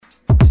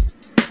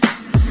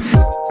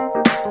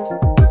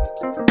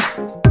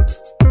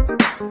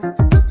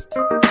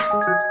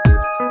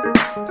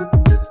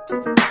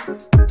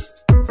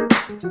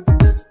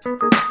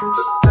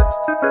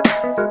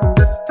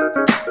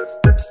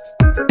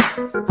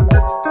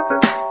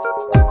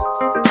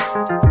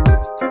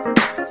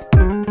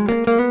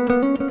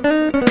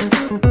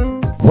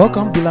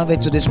Welcome,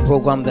 beloved, to this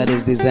program that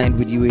is designed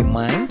with you in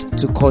mind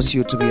to cause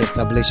you to be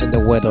established in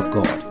the Word of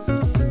God.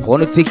 I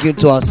want to take you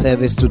to our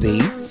service today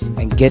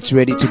and get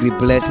ready to be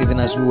blessed even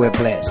as we were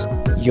blessed.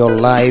 Your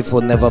life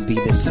will never be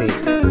the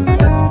same.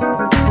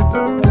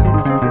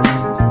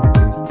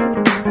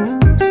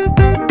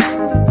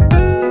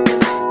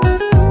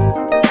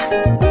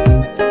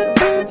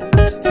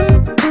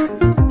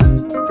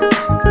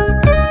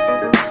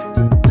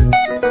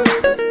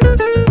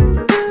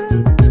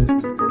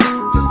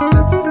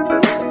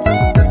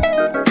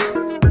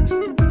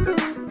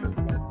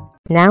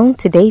 Now,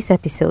 today's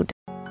episode.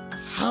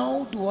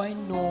 How do I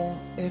know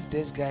if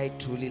this guy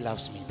truly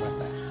loves me,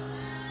 Pastor?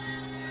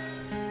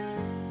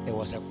 It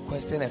was a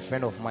question a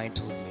friend of mine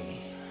told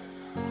me.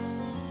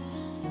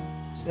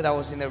 He said I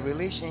was in a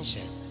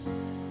relationship.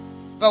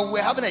 But we were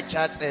having a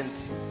chat and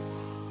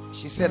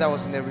she said I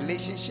was in a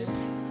relationship.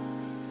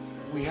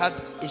 We had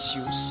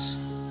issues.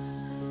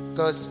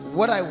 Because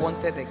what I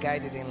wanted, the guy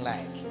didn't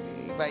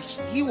like. But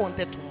he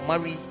wanted to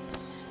marry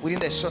within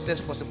the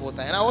shortest possible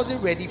time. And I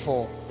wasn't ready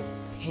for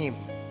him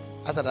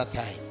as at that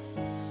time.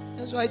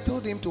 And so I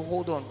told him to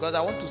hold on because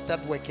I want to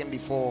start working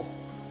before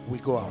we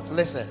go out.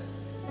 Listen.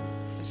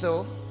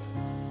 So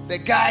the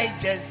guy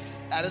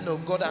just,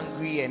 got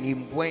angry and he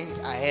went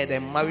ahead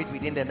and married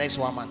within the next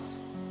 1 month.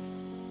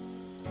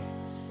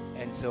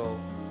 And so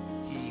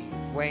he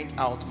went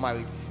out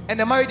married. And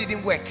the marriage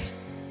didn't work.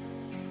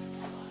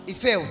 It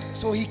failed.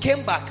 So he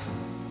came back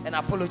and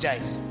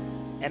apologized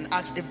and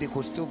asked if they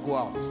could still go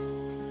out.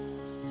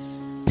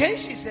 Then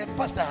she said,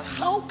 Pastor,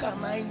 how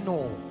can I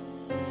know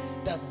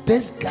that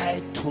this guy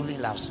truly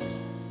loves me?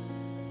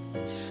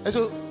 And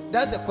so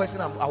that's the question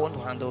I want to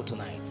handle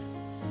tonight.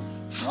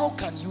 How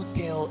can you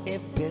tell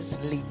if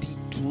this lady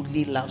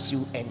truly loves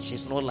you and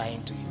she's not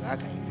lying to you? How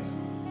can you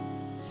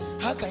tell?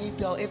 How can you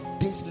tell if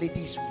this lady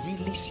is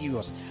really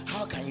serious?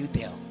 How can you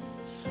tell?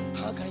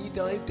 How can you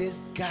tell if this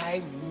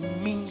guy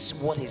means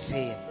what he's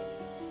saying?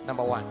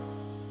 Number one.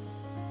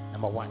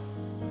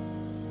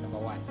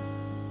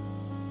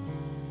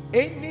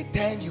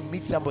 Anytime you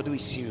meet somebody who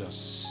is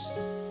serious,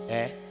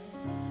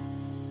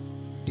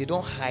 they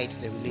don't hide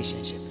the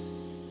relationship.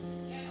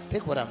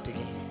 Take what I'm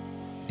taking here.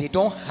 They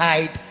don't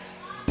hide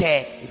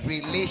the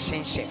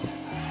relationship.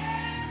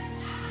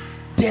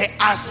 There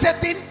are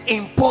certain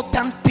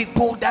important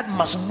people that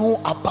must know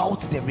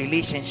about the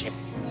relationship.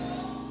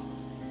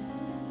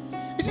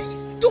 You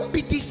see, don't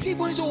be deceived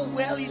when you say, oh,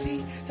 well, you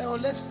see,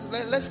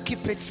 let's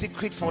keep it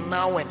secret for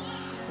now. And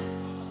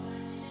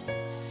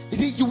you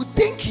see, you would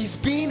think he's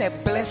being a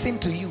blessing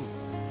to you,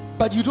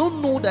 but you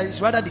don't know that he's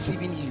rather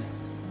deceiving you.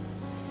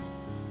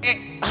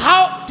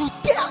 How to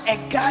tell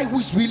a guy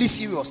who's really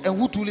serious and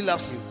who truly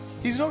loves you?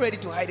 He's not ready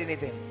to hide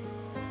anything.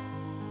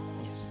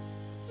 Yes.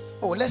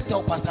 Oh, let's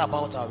tell Pastor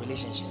about our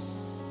relationship.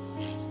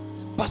 Yes.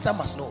 Pastor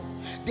must know.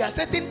 There are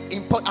certain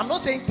important. I'm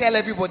not saying tell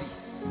everybody.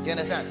 You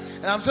understand?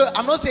 And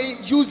I'm not saying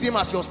use him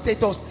as your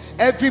status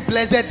every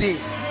blessed day.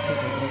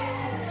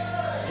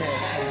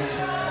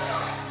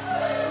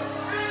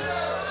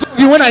 So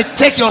when I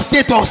check your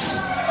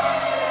status,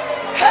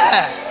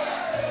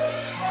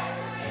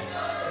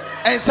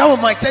 and some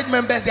of my church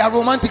members, they are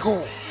romantic.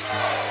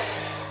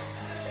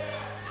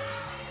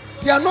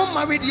 They are not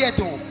married yet.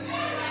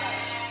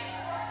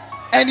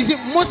 And you see,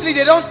 mostly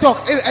they don't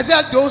talk,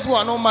 especially those who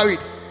are not married.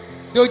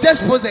 They'll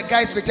just post the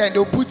guy's picture and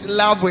they'll put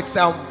love with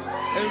some.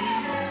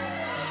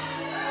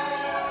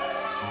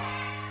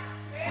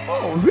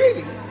 Oh,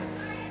 really?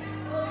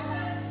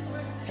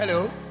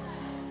 Hello?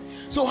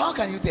 So how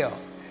can you tell?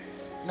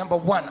 Number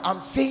one, I'm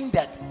saying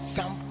that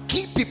some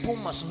key people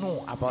must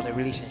know about the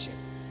relationship.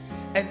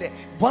 And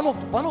one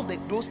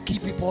of those key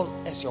people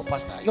is your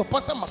pastor. Your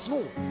pastor must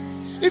know.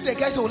 If the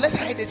guy says, let's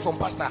hide it from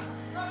pastor,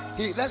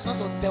 let's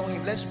not tell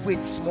him, let's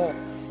wait small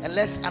and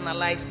let's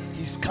analyze.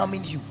 He's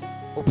scamming you.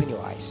 Open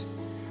your eyes.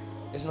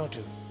 It's not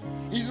true.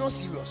 He's not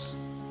serious.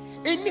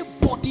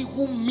 Anybody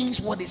who means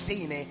what they say,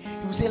 he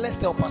will say, let's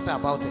tell pastor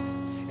about it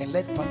and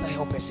let pastor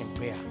help us in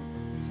prayer.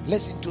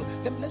 Let's go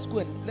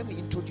and let me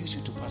introduce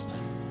you to pastor.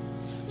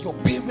 Your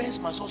parents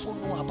must also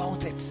know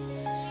about it.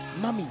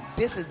 Mommy,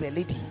 this is the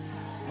lady.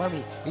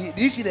 Mommy,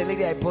 do you see the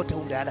lady I brought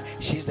home the other?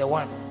 She's the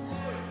one.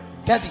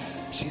 Daddy,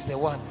 she's the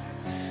one.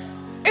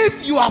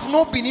 If you have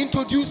not been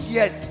introduced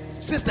yet,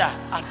 sister,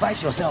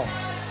 advise yourself.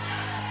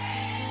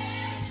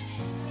 Yes.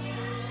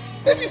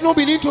 If you've not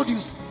been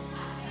introduced,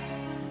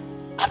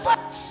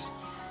 advise.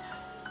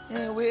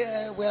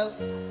 Well,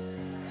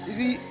 you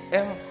see,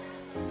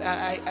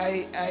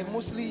 I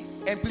mostly,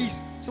 and please,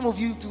 some of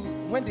you too,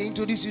 when they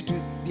introduce you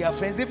to their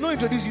friends, they've not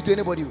introduced you to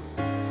anybody.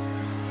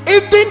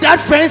 Even that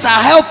friends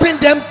are helping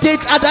them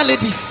date other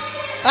ladies.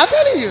 I'm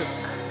telling you.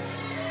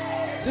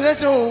 So they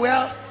say, oh,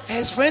 well,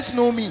 his friends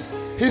know me.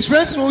 His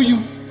friends know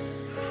you.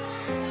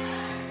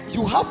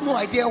 You have no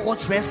idea what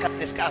friends can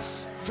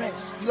discuss.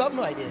 Friends, you have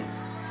no idea.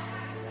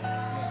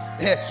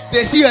 Yes.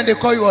 They see you and they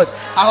call you what?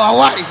 Our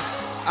wife.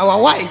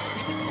 Our wife.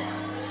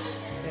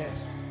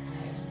 Yes.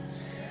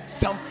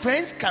 Some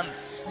friends can,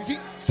 You see,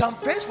 some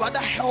friends rather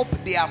help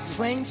their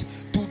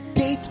friends to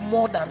date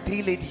more than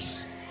 3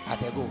 ladies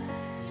at a go.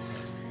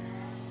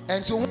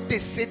 And so when they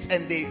sit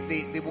and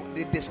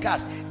they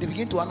discuss, they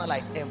begin to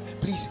analyze.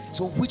 Please,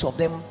 so which of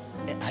them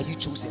are you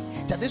choosing?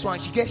 That this one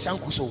she gets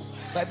shankuso,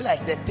 but I be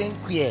like the thing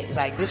queer,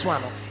 like this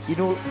one, you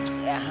know.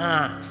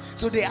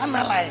 So they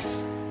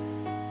analyze.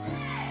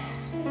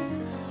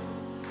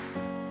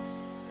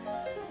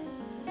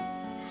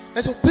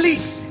 And so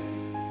please,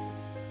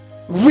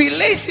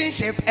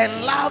 relationship and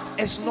love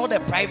is not a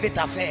private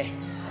affair.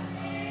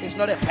 It's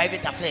not a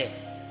private affair.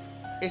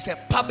 It's a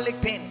public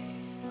thing.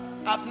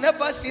 I've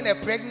never seen a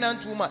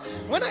pregnant woman.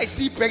 When I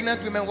see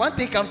pregnant women, one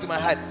thing comes to my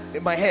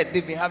head.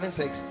 They've been having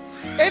sex.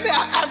 And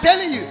I'm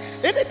telling you,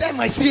 anytime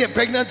I see a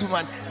pregnant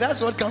woman,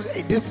 that's what comes.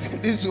 Hey,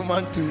 this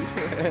woman too.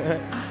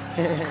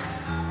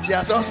 She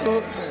has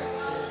also.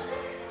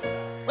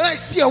 When I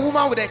see a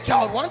woman with a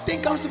child, one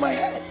thing comes to my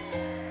head.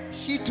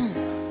 She too.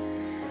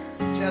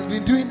 She has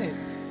been doing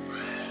it.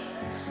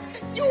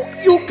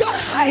 You can't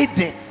hide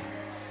it.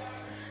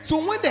 So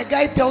when the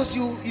guy tells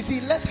you, you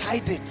see, let's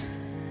hide it,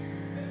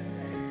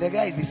 the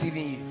guy is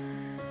deceiving you.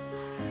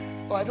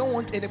 Oh, I don't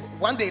want any.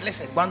 One day in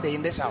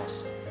this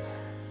house,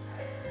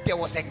 there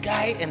was a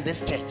guy in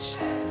this church.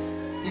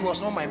 He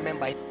was not my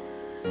member,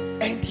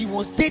 and he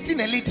was dating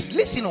a lady.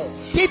 Listen,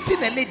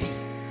 dating a lady.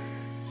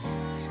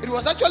 It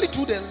was actually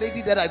through the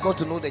lady that I got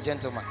to know the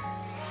gentleman.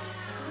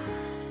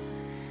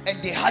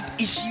 And they had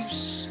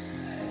issues,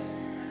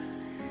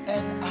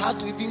 and I had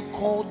to even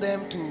call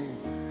them to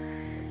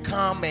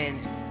come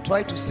and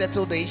try to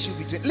settle the issue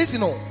between.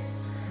 Listen,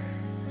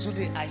 so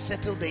I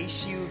settled the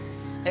issue,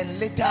 and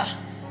later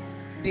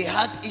they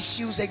had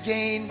issues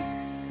again.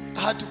 I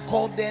had to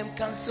call them,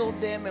 cancel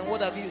them, and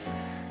what have you.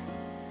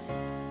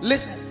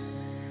 Listen,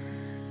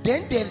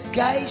 then the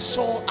guy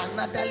saw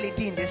another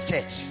lady in this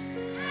church.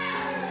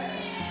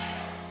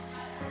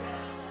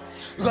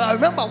 Because I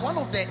remember one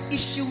of the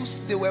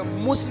issues they were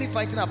mostly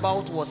fighting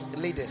about was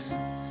ladies.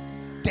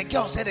 The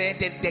girl said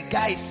the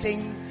guy is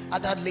saying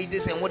other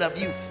ladies and what have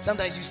you.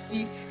 Sometimes you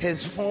see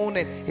his phone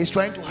and he's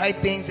trying to hide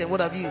things and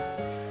what have you.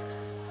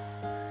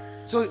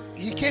 So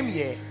he came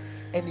here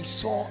and he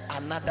saw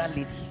another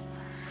lady.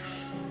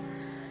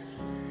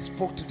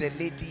 Spoke to the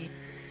lady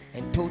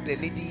and told the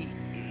lady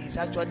he's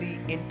actually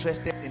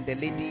interested in the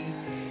lady.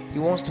 He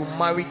wants to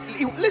marry.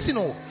 Listen,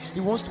 he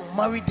wants to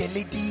marry the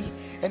lady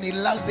and he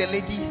loves the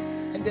lady.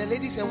 And the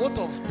lady said, what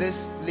of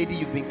this lady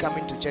you've been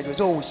coming to church with?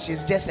 Oh,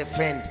 she's just a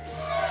friend.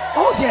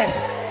 Oh,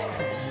 yes.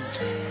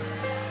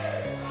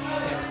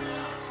 Yes.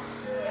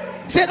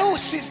 He said, oh,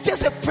 she's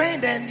just a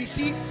friend. And you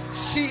see,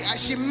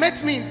 she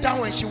met me in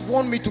town and she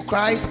won me to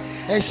Christ.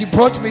 And she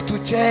brought me to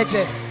church.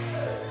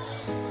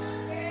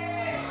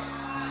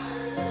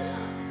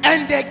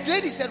 And the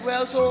lady said,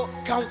 well, so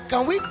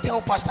can we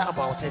tell Pastor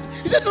about it?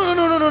 He said, no,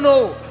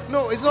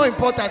 it's not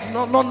important.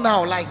 Not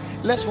now. Like,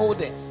 let's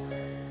hold it.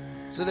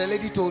 So the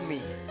lady told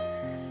me,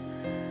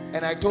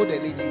 and I told the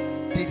lady,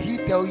 did he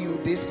tell you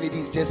this lady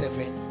is just a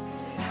friend?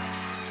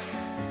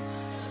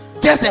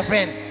 Just a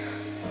friend.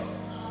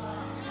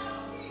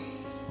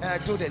 And I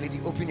told the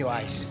lady, open your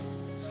eyes.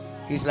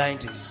 He's lying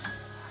to you.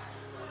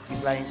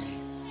 He's lying to you.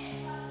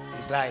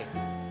 He's lying.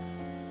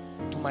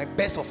 To my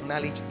best of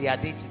knowledge, they are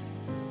dating.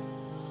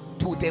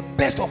 To the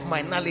best of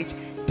my knowledge,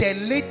 the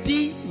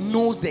lady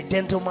knows the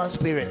gentleman's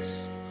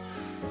parents.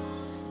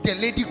 The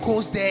lady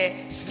goes there,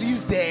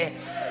 sleeps there.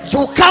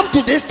 You come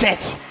to this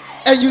church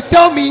and you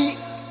tell me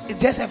it's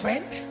just a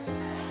friend.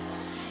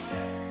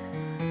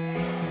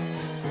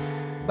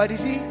 But you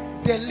see,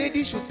 the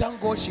lady should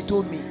thank God she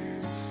told me.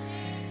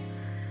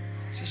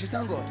 She should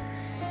thank God.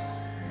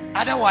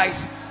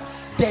 Otherwise,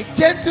 the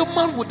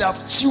gentleman would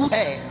have chewed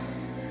her.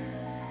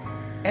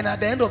 And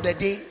at the end of the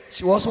day,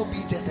 she will also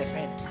be just a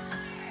friend.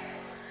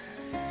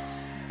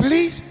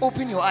 Please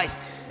open your eyes.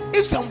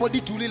 If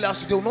somebody truly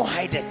loves you, they will not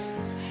hide it.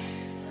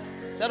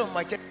 Some of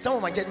my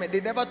judgment,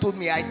 they never told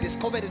me. I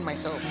discovered it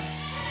myself.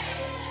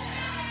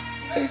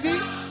 You see,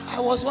 I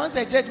was once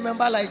a church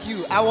member like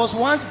you. I was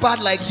once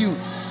bad like you.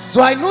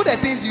 So I know the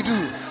things you do.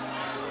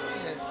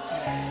 Yes.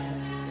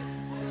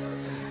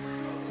 Yes.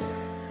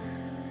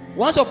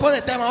 Once upon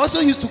a time, I also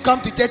used to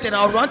come to church and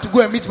I would run to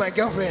go and meet my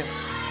girlfriend.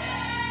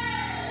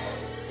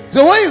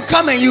 So when you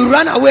come and you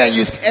run away and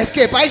you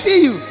escape, I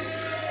see you.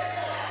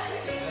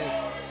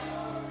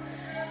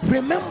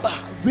 Remember,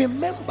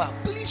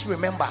 please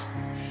remember.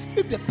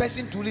 If the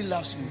person truly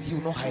loves you, he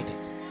will not hide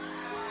it.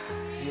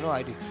 He will not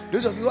hide it.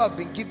 Those of you who have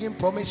been given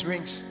promise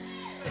rings,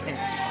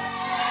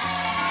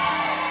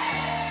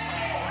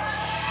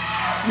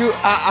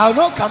 I'll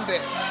not come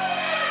there.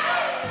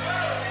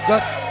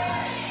 Because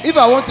if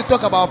I want to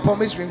talk about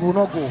promise ring, we will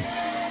not go.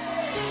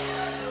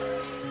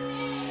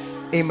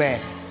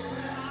 Amen.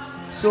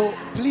 So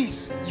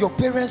please, your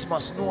parents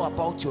must know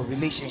about your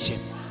relationship.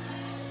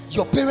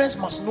 Your parents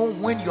must know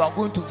when you are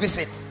going to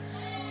visit.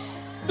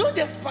 Don't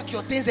just pack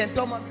your things and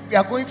tell me we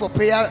are going for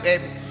prayer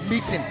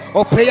meeting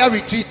or prayer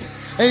retreat,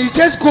 and you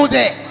just go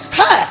there.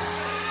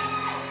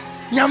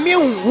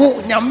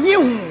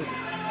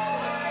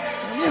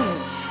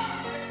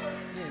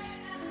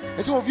 Yes.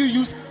 And some of you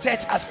use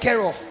church as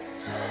care of.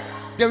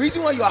 The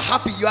reason why you are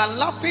happy, you are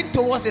laughing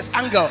towards his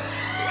angle.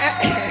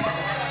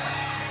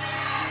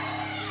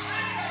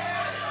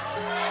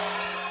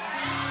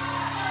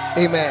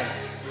 Amen.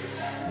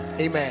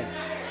 Amen.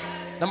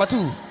 Number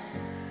 2,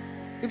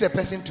 if the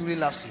person truly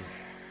loves you,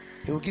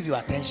 he will give you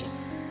attention.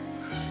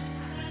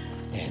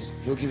 Yes,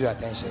 he will give you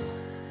attention.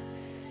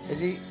 You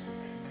see,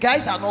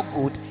 guys are not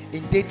good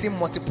in dating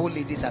multiple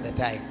ladies at a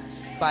time,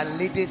 but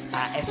ladies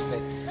are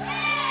experts.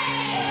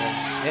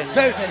 Yes,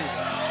 very, very.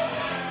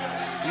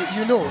 Yes.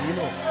 You know.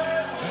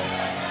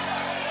 Yes.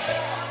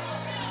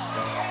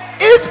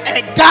 If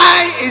a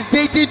guy is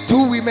dating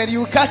 2 women,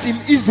 you catch him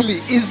easily.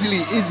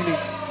 Yes.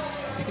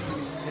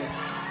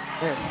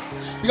 Yes.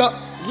 Because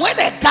when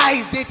a guy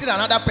is dating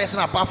another person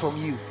apart from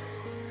you,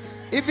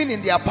 even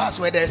in their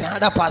password, there is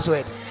another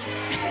password.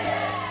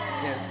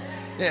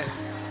 Yes.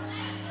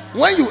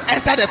 When you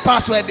enter the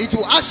password, it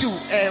will ask you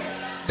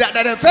that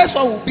the first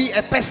one will be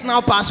a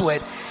personal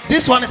password.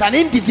 This one is an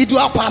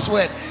individual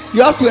password.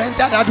 You have to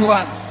enter that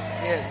one.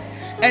 Yes.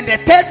 And the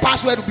third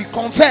password will be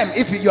confirmed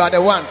if you are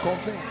the one.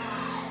 Confirm.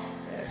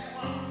 Yes.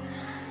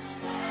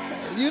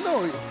 You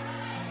know.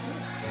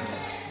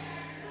 Yes.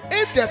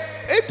 If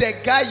the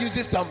guy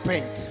uses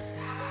thumbprint,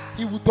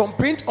 he will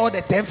thumbprint all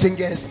the 10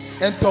 fingers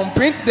and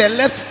thumbprint the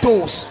left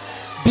toes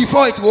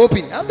before it will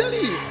open. I'm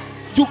telling you,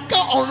 you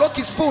can't unlock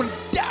his phone.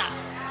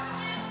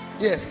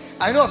 Yes,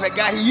 I know of a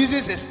guy. He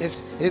uses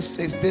his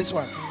this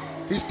one.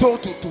 He's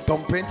told to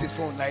thumbprint his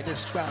phone like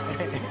this.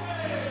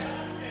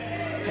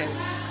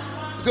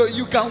 So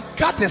you can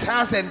cut his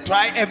hands and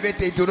try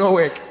everything to not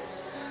work.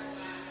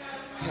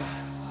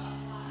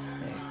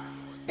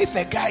 If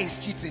a guy is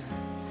cheating,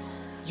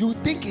 you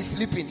think he's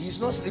sleeping. He's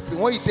not sleeping.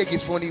 When you take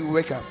his phone, he will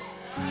wake up.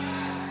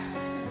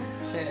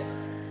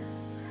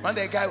 One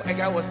day, a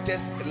guy was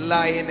just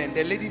lying, and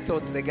the lady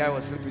thought the guy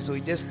was sleeping, so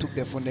he just took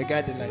the phone. The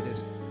guy did like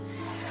this.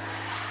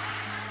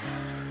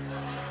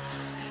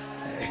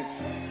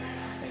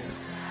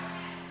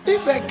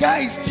 If a guy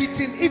is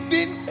cheating,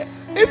 even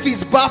if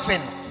he's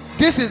bathing,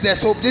 this is the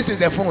soap, this is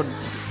the phone.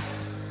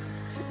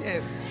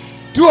 Yes,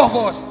 2 of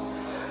us.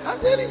 I'm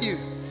telling you.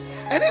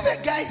 And if a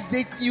guy is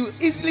dating, you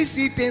easily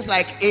see things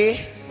like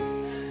A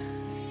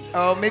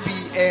or maybe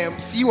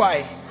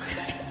CY.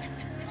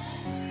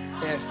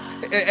 Yes,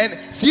 and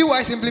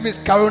CY simply means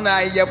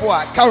Caroline,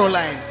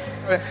 Caroline,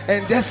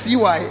 and just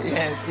CY.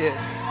 Yes,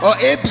 or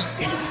AB.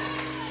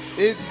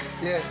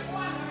 Yes,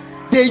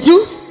 they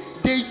use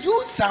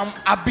some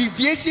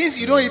abbreviations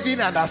you don't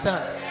even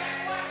understand.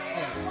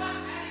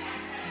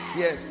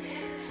 Yes.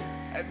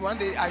 One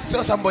day I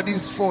saw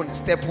somebody's phone,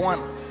 step 1,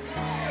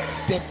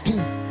 step 2,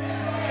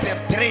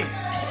 step 3.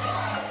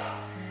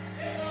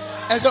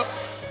 And so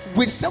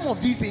with some of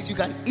these things you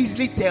can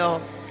easily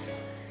tell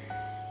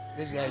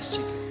this guy is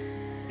cheating.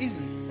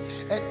 Easily.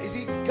 And you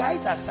see,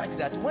 guys are such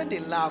that when they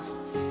love,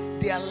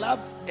 their love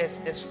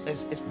is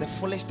the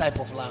foolish type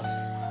of love.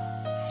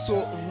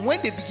 So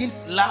when they begin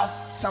to love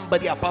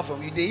somebody apart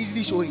from you, they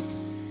easily show it.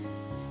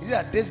 You see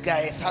that this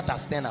guy, his heart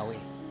has turned away.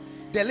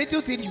 The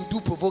little thing you do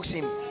provokes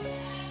him.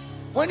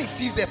 When he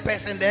sees the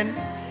person, then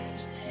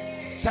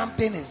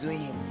something is doing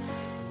him.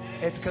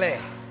 It's clear.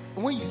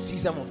 When you see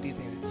some of these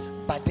things.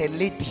 But a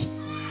lady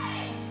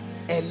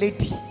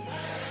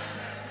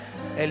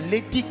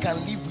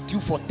can live with you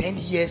for 10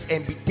 years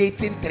and be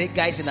dating 3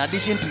 guys in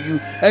addition to you,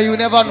 and you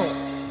never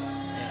know.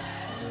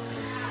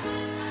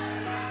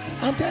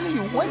 I'm telling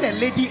you, when a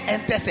lady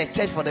enters a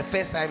church for the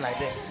first time like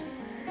this,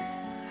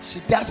 she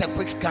does a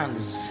quick scan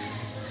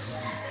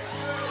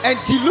and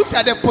she looks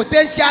at the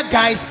potential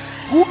guys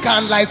who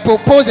can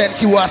propose, and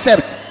she will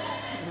accept.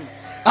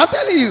 I'm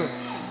telling you,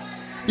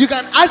 you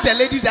can ask the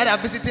ladies that are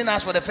visiting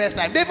us for the first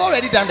time. They've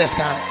already done the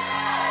scan.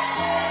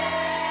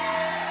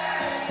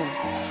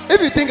 If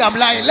you think I'm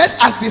lying, let's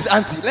ask this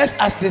auntie. Yes,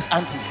 ask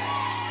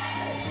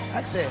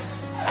her.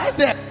 Ask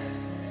them.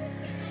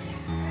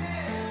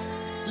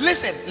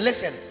 Listen.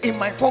 In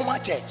my former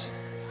church,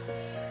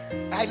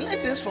 I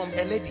learned this from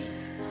a lady.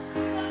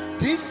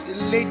 This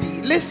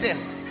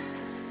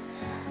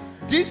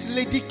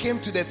lady came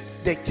to the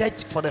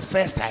church for the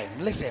first time.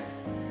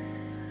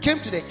 Came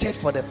to the church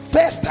for the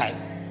first time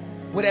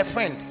with a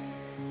friend.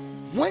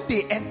 When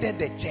they entered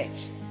the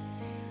church,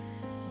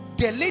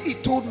 the lady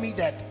told me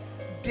that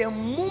the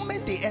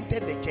moment they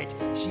entered the church,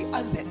 she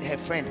asked her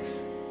friend,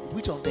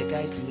 which of the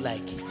guys do you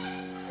like?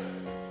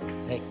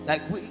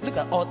 Like look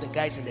at all the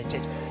guys in the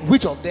church.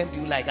 Which of them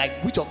do you like?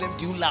 Which of them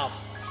do you love?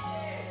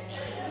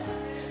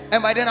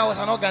 And by then I was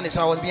an organist,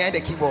 so I was behind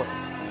the keyboard.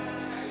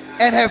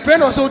 And her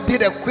friend also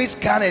did a quick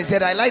scan and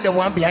said, I like the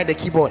one behind the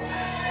keyboard.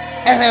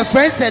 And her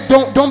friend said,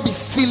 don't be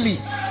silly.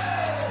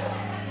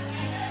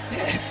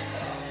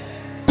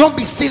 Don't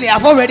be silly.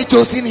 I've already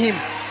chosen him.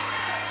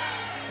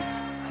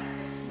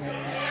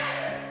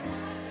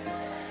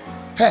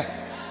 Hey,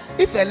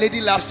 if a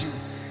lady loves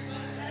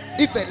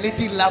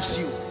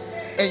you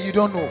and you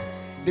don't know,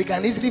 they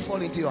can easily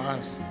fall into your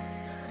hands.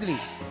 Easily.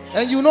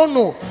 And you don't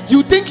know.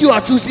 You think you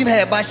are choosing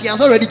her, but she has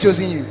already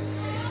chosen you.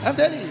 I'm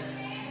telling you.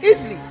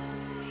 Easily.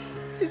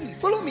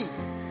 Follow me.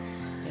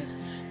 Yes.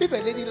 If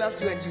a lady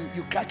loves you and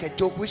you crack a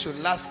joke which should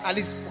last, at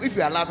least if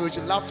you are laughing, you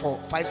should laugh for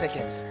 5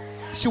 seconds.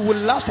 She will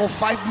last for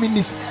 5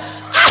 minutes.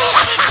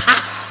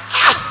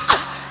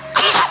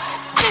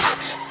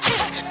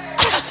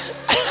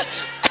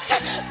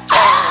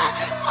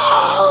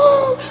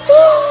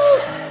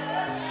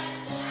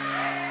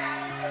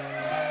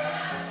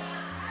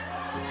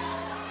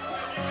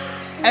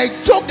 A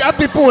joke that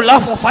people will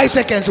laugh for 5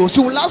 seconds, so she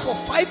will laugh for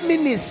 5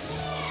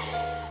 minutes.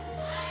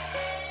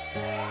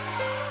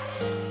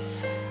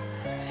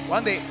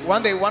 One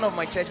day, one of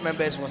my church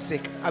members was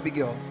sick.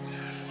 Abigail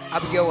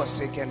was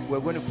sick, and we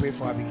were going to pray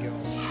for Abigail.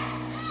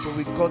 So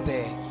we got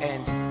there,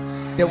 and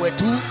there were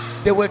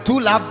two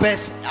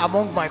lovebirds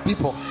among my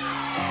people.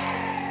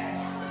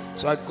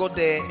 So I got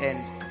there,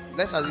 and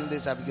let's assume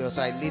this Abigail.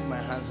 So I laid my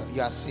hands on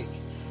you. Are sick,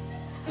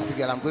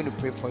 Abigail. I'm going to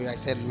pray for you. I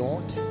said,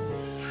 Lord,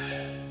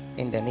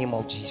 in the name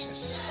of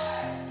Jesus,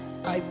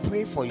 I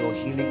pray for your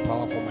healing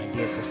power for my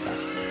dear sister.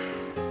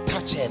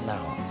 Touch her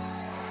now.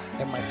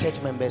 And my church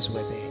members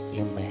were there.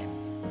 Amen.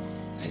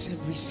 I said,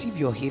 receive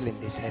your healing.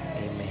 They said,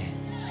 amen.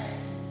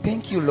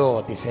 Thank you,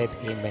 Lord. They said,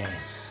 amen.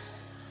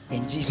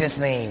 In Jesus'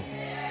 name.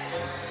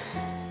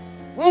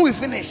 When we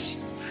finished,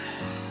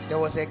 there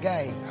was a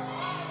guy.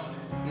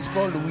 He's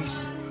called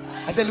Luis.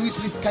 I said, Luis,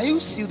 please, can you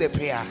seal the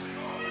prayer?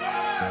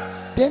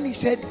 Then he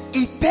said,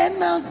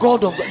 eternal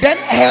God of God. Then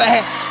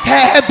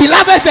her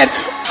beloved said,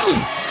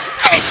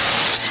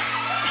 yes.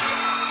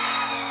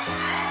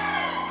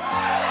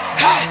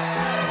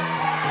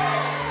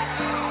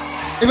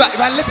 If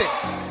I listen,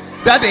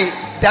 that day,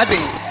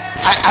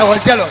 I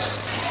was jealous.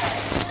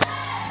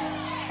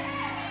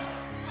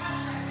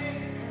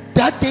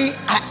 That day,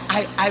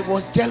 I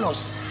was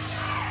jealous.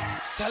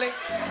 Charlie,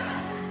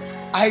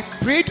 I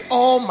prayed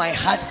all my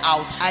heart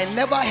out. I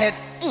never had.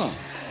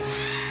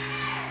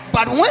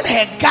 But when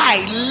her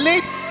guy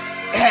laid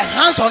her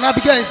hands on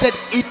Abigail and said,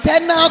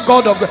 eternal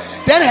God of God,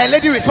 then her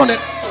lady responded,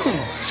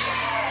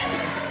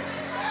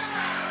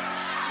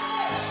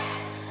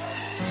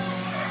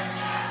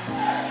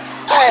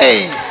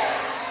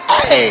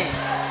 Hey,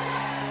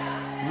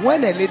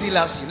 when a lady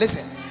loves you,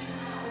 listen.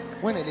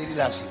 When a lady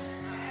loves you,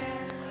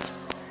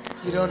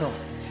 you don't know.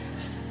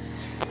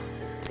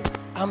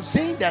 I'm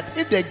saying that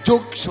if the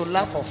joke should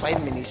last for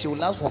 5 minutes, she will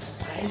last for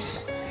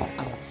 5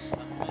 hours.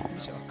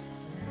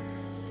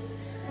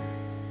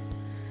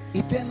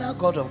 Eternal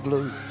God of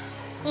glory.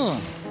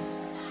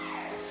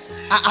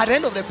 At the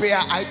end of the prayer,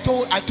 I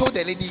told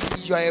the lady,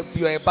 you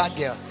are a bad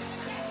girl.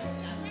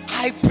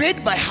 I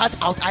prayed my heart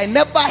out. I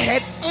never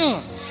had.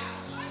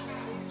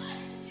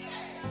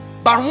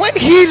 But when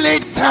he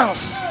laid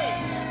hands,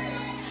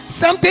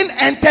 something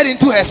entered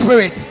into her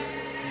spirit,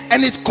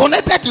 and it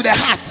connected to the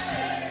heart,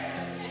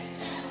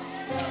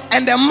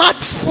 and the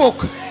mouth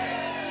spoke.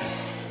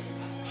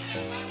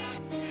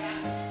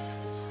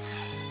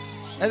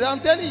 And I'm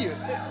telling you,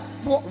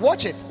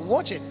 watch it.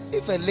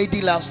 If a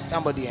lady loves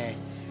somebody, a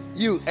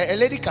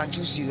lady can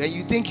choose you, and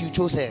you think you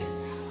chose her.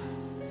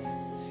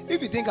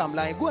 If you think I'm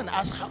lying, go and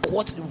ask her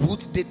what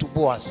Ruth did to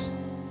Boaz.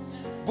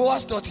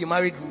 Boaz thought he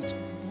married Ruth.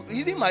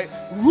 He didn't marry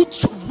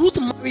Ruth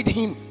married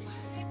him.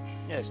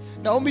 Yes.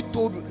 Naomi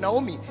told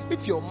Naomi,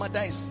 if your mother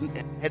is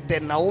the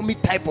Naomi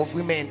type of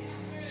women,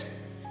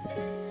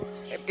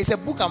 it's a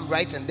book I'm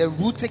writing, the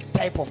Ruthic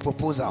type of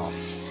proposal.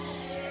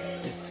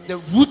 The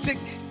Ruthic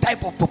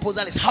type of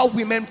proposal is how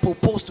women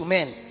propose to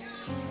men.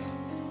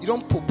 You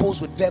don't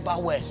propose with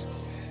verbal words,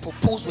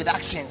 propose with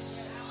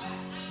actions.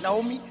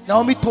 Naomi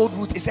told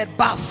Ruth, he said,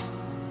 bath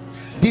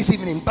this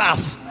evening,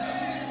 bath.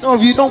 Some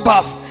of you don't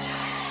bath.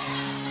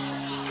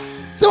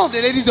 Some of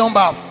the ladies don't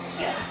bath.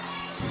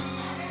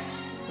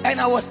 And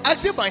I was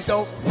asking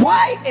myself,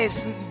 why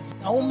is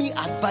Naomi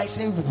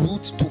advising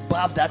Ruth to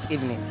bath that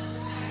evening?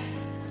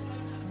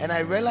 And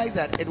I realized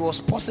that it was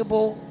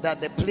possible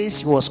that the place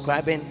she was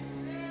scribing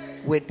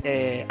with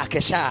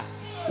Akesha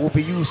will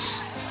be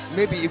used.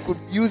 Maybe it could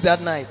use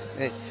that night.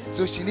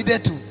 So she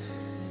needed to.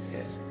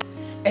 Yes.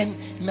 And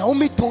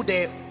Naomi told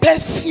her,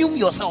 perfume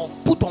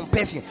yourself. Put on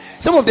perfume.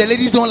 Some of the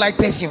ladies don't like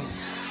perfume.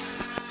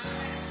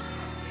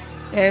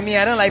 Me,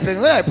 I don't like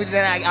perfume. When I put it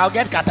there, I'll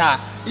get Qatar.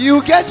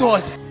 You get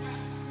what?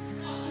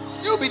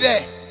 You'll be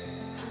there.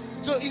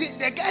 So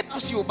the guy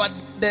knows you, but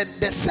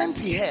the scent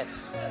he had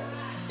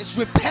is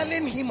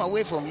repelling him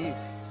away from you.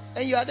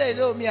 And you are there.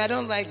 Oh, me, I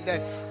don't like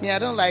that. Me, I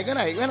don't like when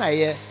I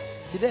hear.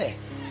 Be there.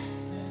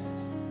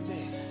 Be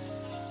there.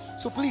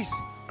 So please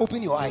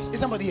open your eyes. Is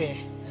somebody here?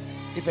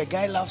 If a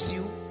guy loves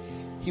you,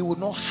 he will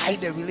not hide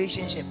the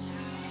relationship.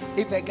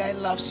 If a guy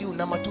loves you,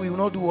 number two, he will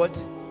not do what?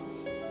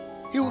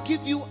 He will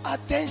give you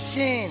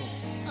attention.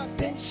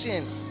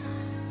 Attention.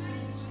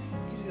 Yes.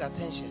 Give you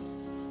attention.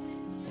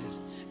 Yes.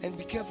 And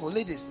be careful,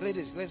 ladies,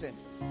 listen.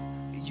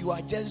 You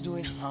are just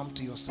doing harm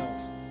to yourself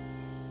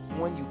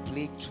when you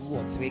play 2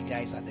 or 3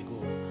 guys at the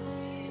goal.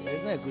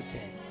 It's not a good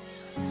thing.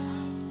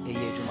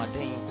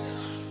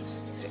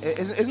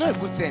 It's not a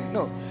good thing.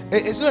 No,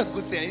 it's not a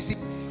good thing. You see,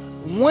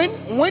 when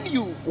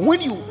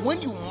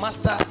you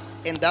master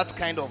in that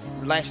kind of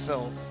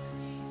lifestyle,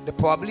 the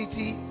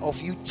probability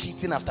of you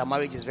cheating after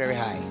marriage is very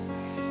high.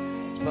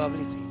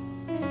 Probability.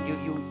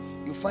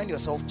 you find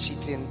yourself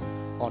cheating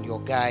on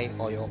your guy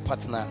or your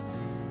partner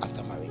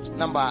after marriage.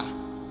 Number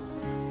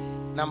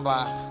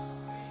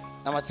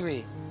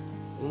 3,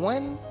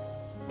 when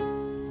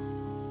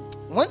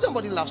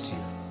somebody loves you,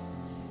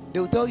 they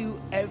will tell you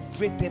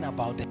everything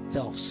about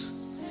themselves.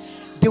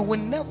 They will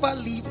never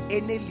leave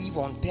any leaf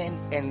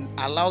unturned and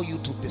allow you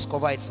to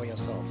discover it for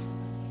yourself.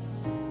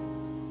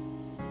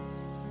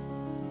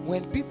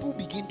 When people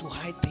begin to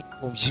hide things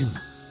from you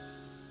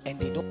and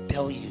they don't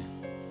tell you,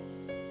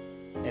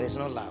 there is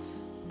no love.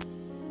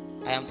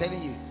 I am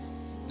telling you.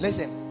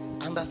 Listen,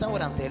 understand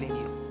what I'm telling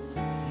you.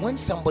 When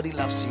somebody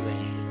loves you,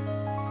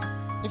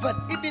 in fact,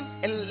 even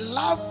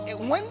love,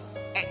 when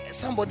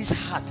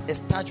somebody's heart is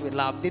touched with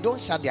love, they don't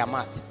shut their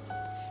mouth.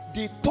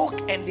 They talk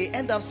and they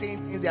end up saying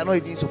things they are not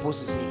even supposed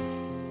to say.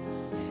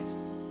 Yes.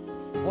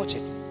 Watch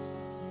it.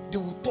 They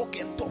will talk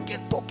and talk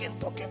and talk and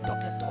talk and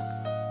talk and talk.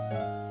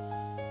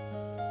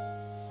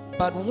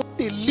 But when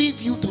they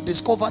leave you to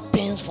discover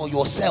things for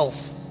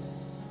yourself,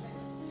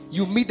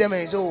 you meet them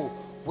and say, oh,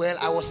 well,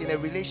 I was in a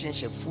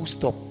relationship, full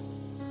stop.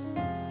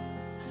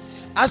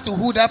 As to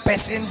who that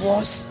person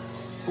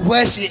was,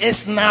 where she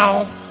is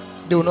now,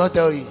 they will not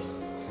tell you.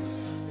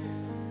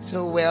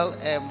 So, well,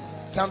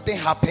 something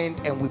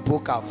happened and we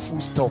broke up, full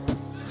stop.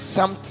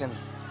 Something.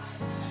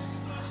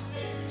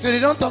 So they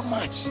don't talk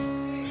much.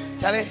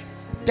 Charlie,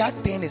 that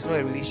thing is not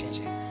a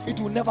relationship. It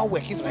will never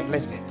work if like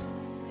lesbians.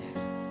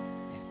 Yes.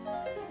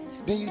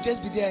 Then you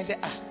just be there and say,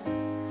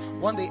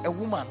 one day a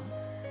woman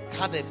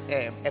had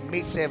a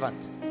maid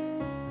servant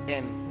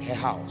in her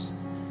house,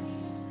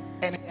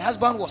 and her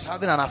husband was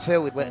having an affair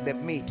with the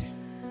maid.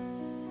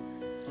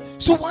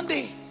 So one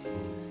day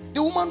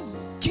the woman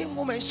came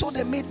home and saw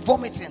the maid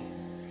vomiting.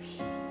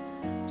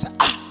 Said,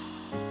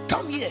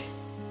 come here,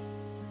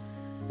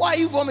 why are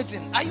you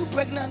vomiting? Are you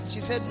pregnant? She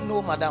said,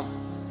 no, madam.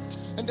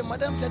 And the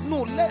madam said,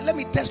 no, let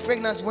me test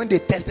pregnancy. When they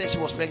tested, she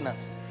was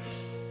pregnant.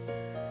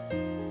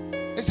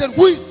 They said,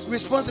 who is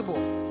responsible?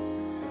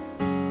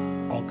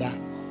 Oga.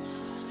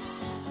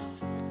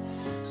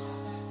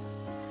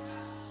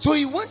 So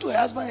he went to her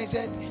husband and he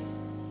said,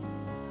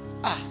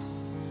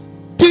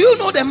 do you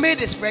know the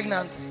maid is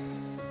pregnant?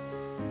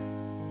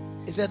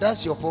 He said,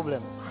 that's your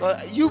problem.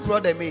 But you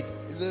brought the maid.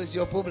 He said, it's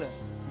your problem.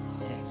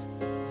 Yes.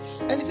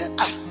 And he said,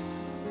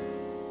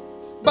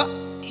 but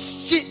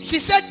she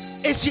said,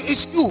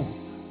 it's you.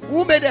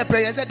 Who made her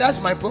pregnant? He said,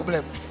 that's my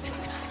problem.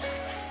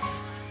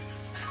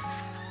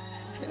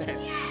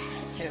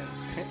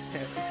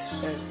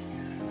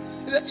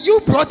 You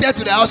brought her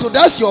to the house, so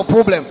that's your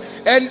problem.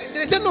 And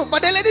they said, no,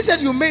 but the lady said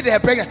you made her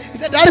pregnant. He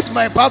said, that is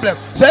my problem.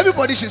 So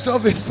everybody should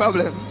solve his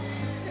problem.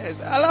 Yes,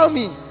 allow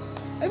me.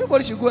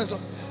 Everybody should go and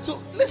solve.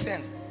 So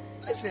listen.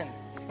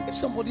 If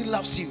somebody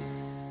loves you,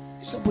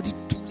 if somebody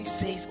truly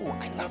says, oh,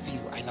 I love you,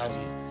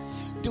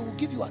 they will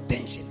give you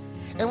attention.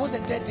 And what's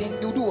the third thing?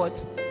 They will do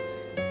what?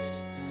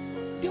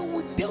 They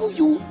will tell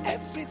you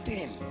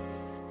everything.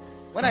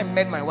 When I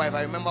met my wife,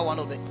 I remember one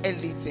of the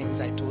early things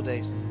I told her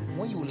is,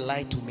 when you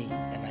lie to me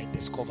and I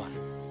discover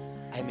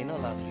I may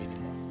not love you anymore.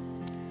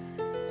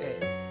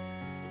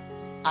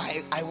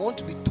 I want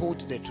to be told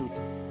the truth.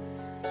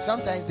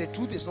 Sometimes the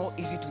truth is not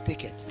easy to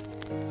take it.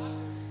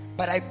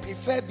 But I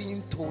prefer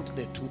being told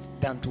the truth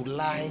than to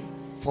lie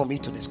for me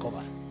to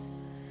discover.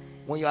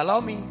 When you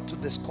allow me to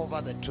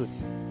discover the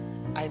truth,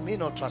 I may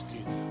not trust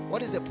you.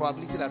 What is the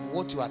probability that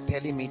what you are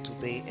telling me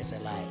today is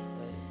a lie?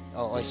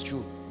 Or it's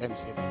true? Let me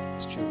say that.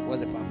 It's true.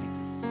 What's the probability?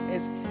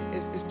 It's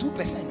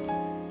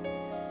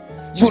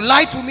 2%. You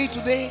lie to me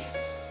today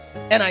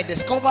and I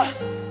discover.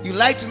 You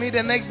lie to me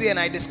the next day and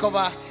I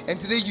discover. And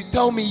today you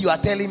tell me you are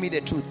telling me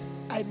the truth.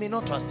 I may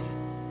not trust you.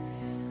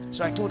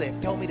 So I told her,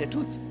 tell me the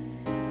truth.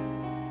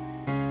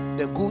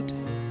 The good,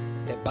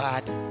 the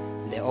bad,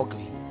 the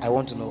ugly. I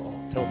want to know all.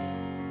 Tell me.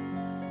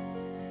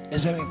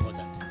 It's very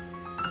important.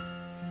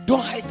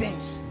 Don't hide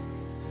things.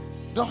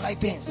 Don't hide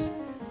things.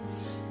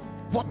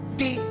 One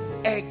day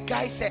a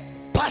guy said,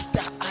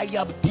 Pastor, I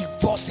am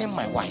divorcing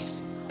my wife.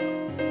 I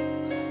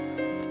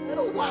don't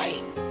know why.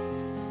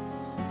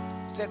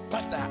 He said,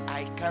 Pastor,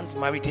 I can't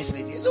marry this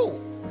lady. I said, oh,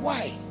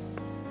 why?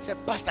 He said,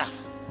 Pastor,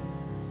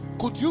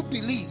 could you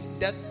believe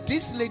that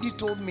this lady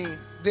told me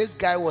this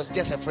guy was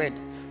just a friend,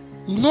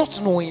 not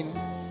knowing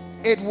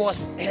it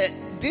was her,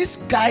 this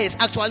guy is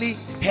actually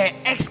her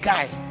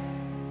ex-guy,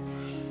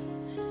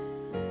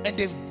 and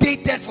they've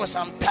dated for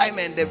some time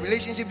and the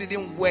relationship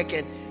didn't work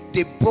and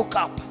they broke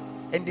up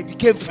and they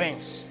became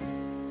friends.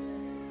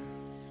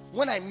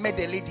 When I met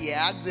the lady, I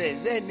asked her,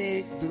 is there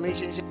any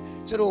relationship?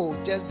 She said, oh,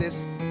 just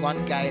this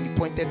one guy, and he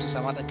pointed to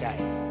some other guy.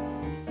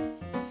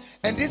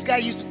 And this guy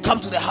used to come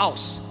to the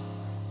house.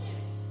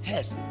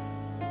 Yes.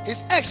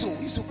 His ex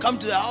used to come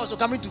to the house or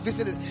coming to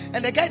visit it.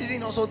 And the guy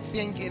didn't also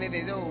think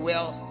anything. Oh,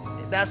 well,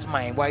 that's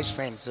my wife's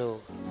friend. So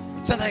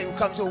sometimes he will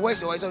come. So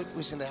where's your wife? So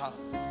it's in the house.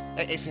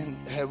 It's in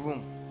her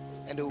room.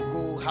 And they will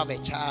go have a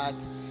chat.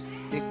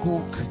 They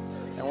cook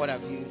and what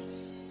have you.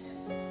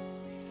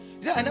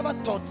 He said, I never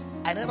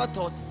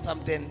thought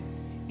something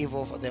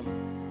evil for them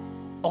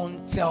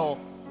until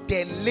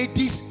the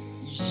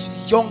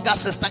lady's younger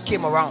sister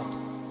came around.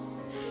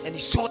 and he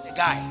saw the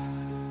guy.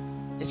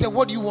 He said,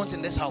 what do you want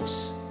in this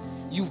house?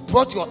 You've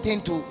brought your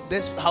thing to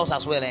this house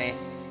as well, eh?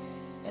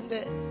 And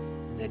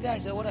the guy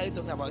said, what are you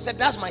talking about? He said,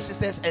 that's my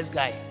sister's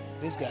ex-guy.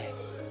 This guy.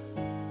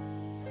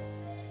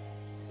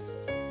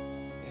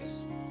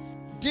 Yes.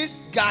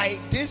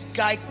 This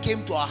guy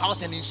came to our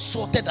house and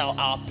insulted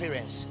our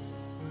parents.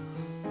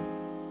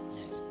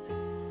 Yes.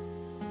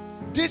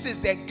 This is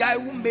the guy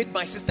who made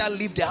my sister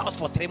leave the house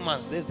for 3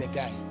 months. This is the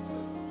guy.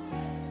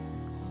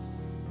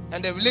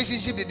 And the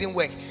relationship didn't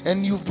work.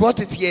 And you've brought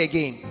it here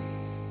again.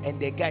 And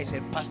the guy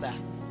said, Pastor,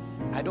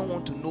 I don't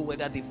want to know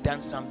whether they've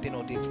done something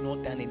or they've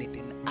not done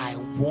anything. I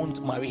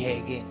won't marry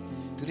her again.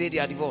 Today they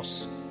are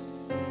divorced.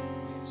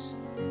 Yes.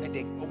 And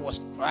the girl was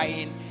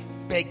crying,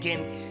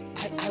 begging.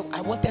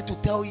 I wanted to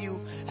tell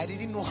you. I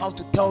didn't know how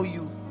to tell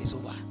you. It's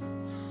over.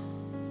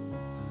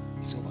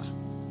 It's over.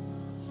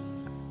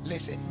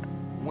 Listen,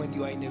 when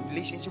you are in a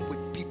relationship with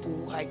people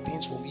who hide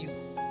things from you,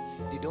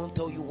 they don't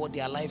tell you what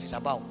their life is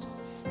about.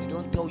 They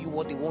don't tell you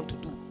what they want to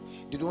do.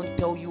 They don't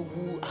tell you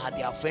who are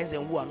their friends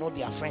and who are not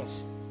their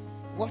friends.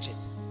 Watch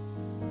it.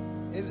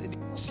 It's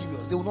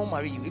serious. They will not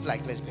marry you if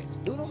like lesbians.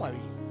 They will not marry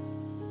you.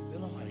 They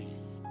will not marry you.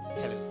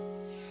 Hello.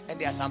 And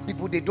there are some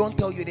people, they don't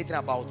tell you anything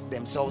about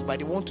themselves, but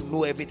they want to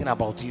know everything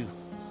about you.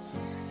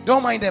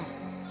 Don't mind them.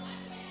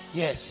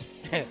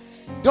 Yes.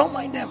 Don't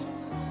mind them.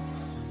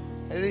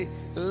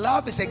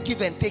 Love is a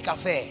give and take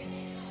affair.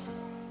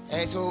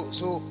 And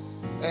so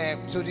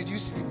did you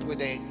sleep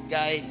with a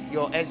guy,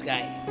 your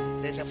ex-guy?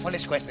 There's a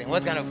foolish question.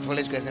 What kind of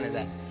foolish question is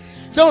that?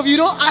 Some of you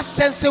don't ask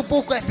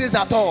sensible questions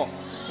at all.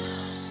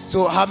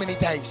 So how many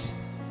times?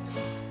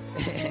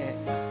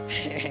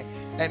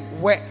 And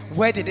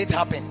where did it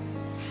happen?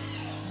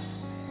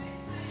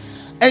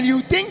 And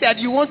you think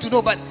that you want to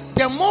know, but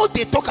the more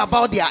they talk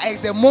about their ex,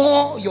 the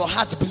more your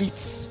heart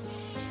bleeds.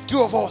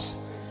 True of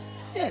us.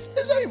 Yes,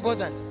 it's very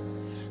important.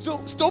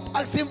 So stop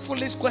asking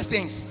foolish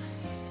questions.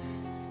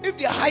 If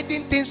they are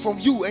hiding things from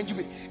you,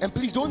 and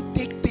please don't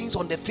take things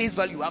on the face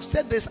value. I've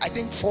said this I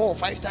think 4 or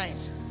 5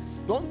 times.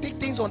 Don't take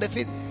things on the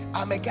face.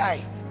 I'm a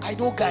guy. I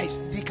know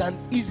guys, they can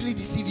easily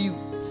deceive you.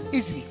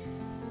 Easily.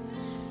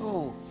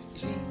 Oh, you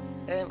see,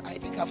 I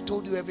think I've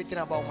told you everything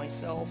about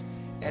myself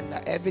and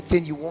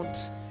everything you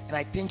want, and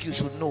I think you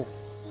should know.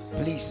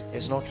 Please,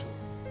 it's not true.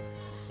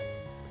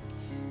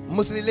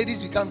 Mostly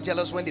ladies become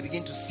jealous when they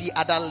begin to see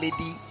other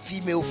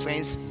female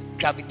friends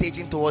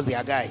gravitating towards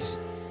their guys.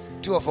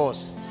 2 of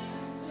us.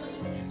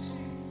 Yes.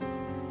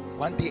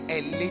 One day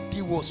a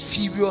lady was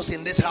furious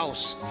in this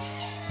house.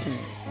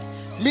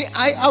 Me,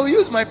 I will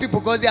use my people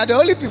because they are the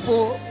only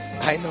people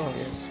I know.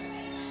 Yes.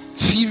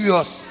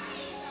 Furious.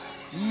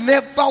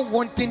 Never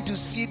wanting to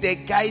see the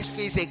guy's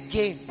face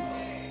again.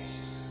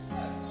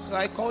 So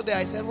I called her.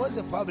 I said, what's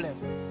the problem?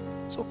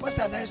 So,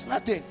 Pastor, there is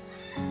nothing.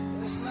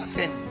 There is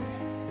nothing.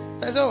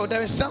 I said, oh,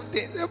 there is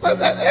something.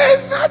 Pastor, there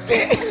is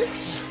nothing.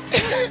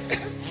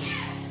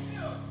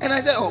 And I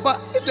said, oh,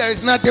 but if there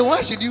is nothing,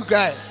 why should you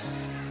cry?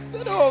 I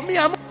said, oh, me,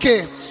 I'm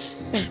okay.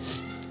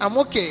 I'm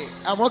okay.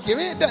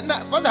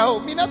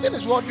 Me, nothing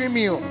is bothering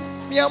me.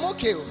 Me, I'm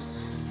okay.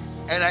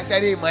 And I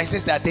said, hey, my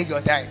sister, take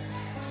your time.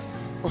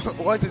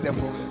 What is the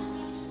problem?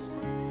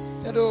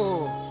 He said,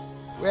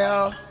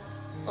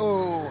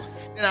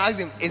 Then I asked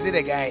him, is it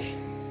a guy?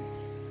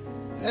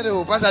 He said,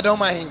 oh, Pastor, don't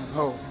mind him.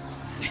 Oh.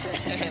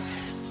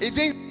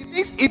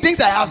 He thinks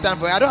I have time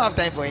for him. I don't have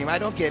time for him. I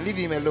don't care. Leave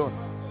him alone.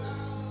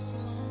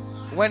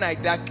 When I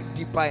dug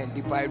deeper and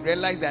deeper, I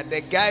realized that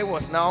the guy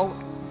was now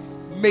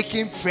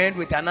making friend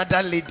with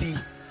another lady.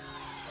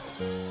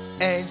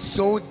 And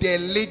so the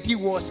lady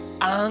was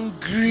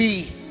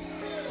angry.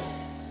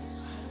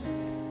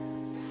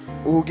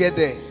 We'll get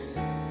there.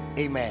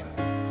 Amen.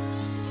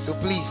 So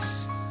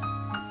please,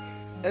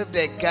 if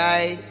the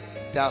guy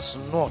does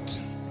not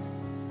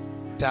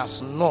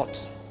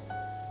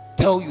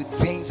tell you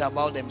things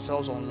about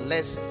themselves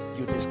unless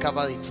you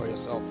discover it for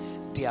yourself,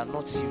 they are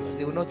not serious.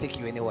 They will not take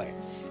you anywhere.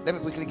 Let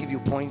me quickly give you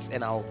points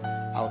and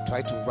I'll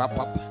try to wrap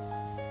up.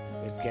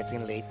 It's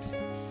getting late.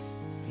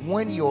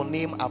 When your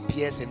name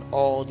appears in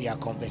all their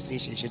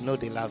conversations, you know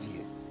they love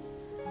you.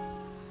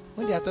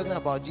 When they are talking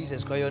about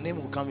Jesus Christ, your name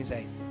will come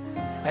inside.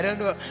 I don't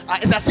know.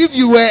 It's as if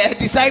you were a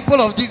disciple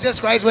of Jesus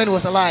Christ when he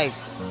was alive.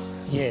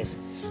 Yes.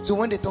 So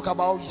when they talk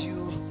about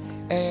you,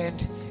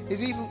 and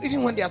it's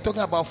even when they are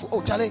talking about,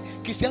 oh, Charlie,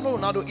 Cristiano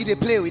Ronaldo, they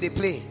play.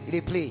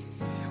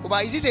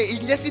 But is this a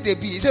Injesi they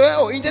be? He said,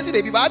 oh, Injesi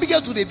they be, but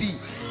Abigail to they be.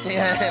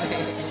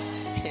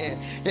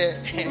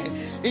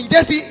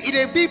 Injesi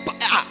they be,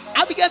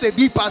 Abigail they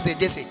be past the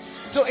Jesse.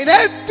 So in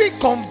every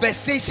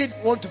conversation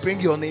you want to bring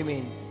your name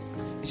in,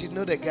 you should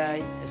know the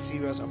guy is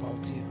serious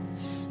about you.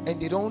 And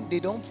they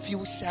don't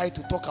feel shy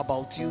to talk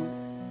about you,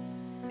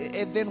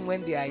 even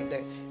when they are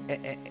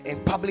in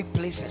public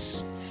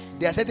places.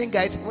 There are certain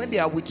guys, when they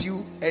are with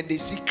you and they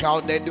see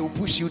crowd, then they will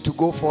push you to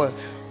go for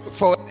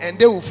and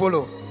they will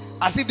follow,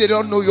 as if they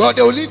don't know you, or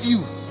they will leave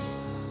you.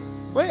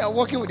 When you are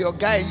walking with your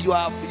guy, you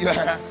are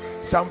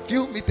some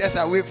few meters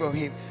away from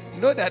him,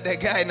 know that the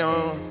guy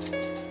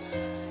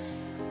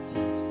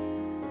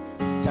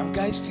Some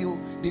guys feel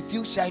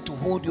shy to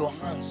hold your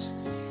hands.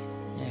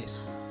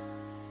 Yes.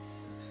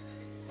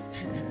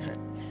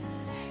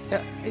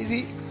 Yeah, is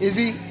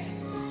he?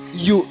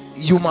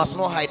 You must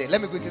not hide it.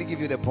 Let me quickly give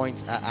you the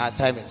points. Our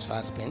time is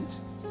fast spent.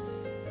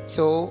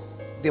 So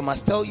they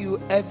must tell you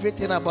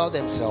everything about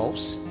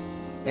themselves,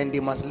 and they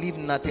must leave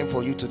nothing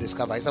for you to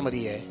discover. Is somebody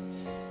here?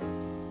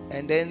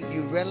 And then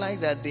you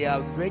realize that they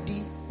are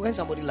ready. When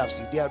somebody loves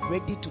you, they are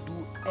ready to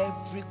do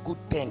every good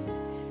thing.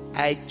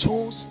 I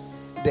chose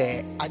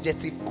the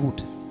adjective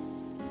good.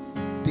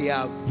 They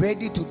are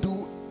ready to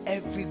do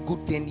every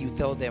good thing you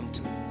tell them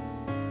to.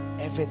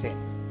 Everything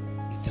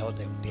you tell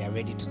them, they are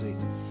ready to do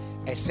it,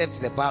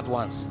 except the bad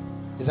ones.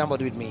 Is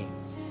somebody with me?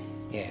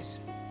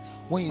 Yes.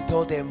 When you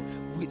tell them,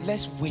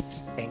 let's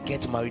wait and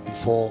get married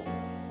before,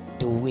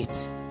 they'll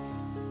wait.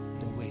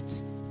 They'll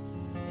wait.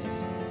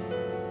 Yes.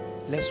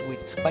 Let's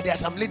wait. But there are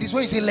some ladies,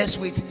 when you say let's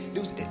wait,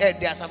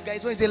 there are some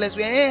guys, when you say let's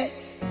wait,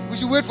 we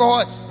should wait for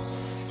what?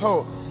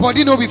 Oh,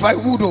 body no be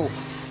firewood. Oh,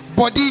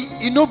 body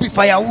it no be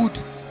firewood.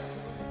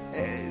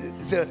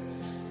 So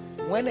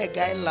when a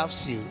guy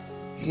loves you,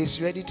 he's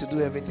ready to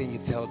do everything you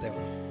tell them.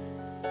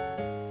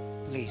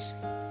 Please,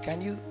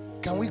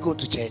 can we go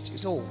to church? You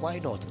say, oh, why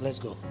not? Let's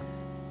go.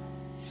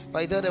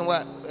 But you tell them,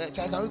 what?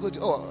 Can we go to?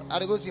 Oh,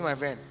 I'll go see my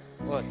friend.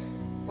 What?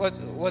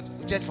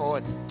 Church for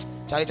what?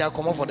 Charlie,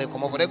 come on for them.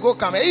 Go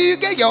come. Hey, you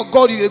get your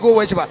God. You go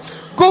worship.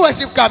 Go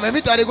worship. Come and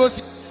me too. I go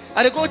see.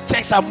 I go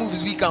check some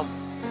movies. We come.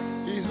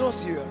 He's not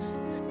serious.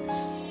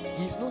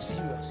 He's not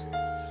serious.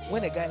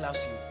 When a guy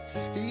loves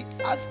you, he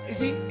asks. You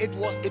see, it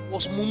was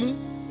Mumu.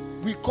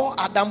 We call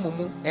Adam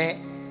Mumu,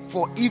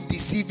 for Eve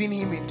deceiving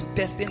him into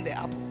testing the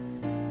apple,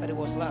 but it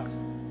was love.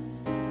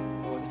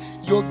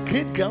 Your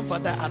great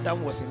grandfather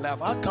Adam was in love.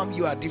 How come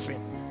you are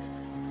different?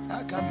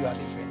 How come you are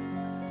different?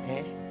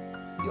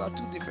 You are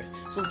too different.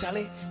 So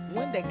Charlie,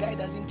 when the guy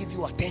doesn't give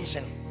you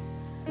attention,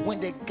 when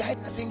the guy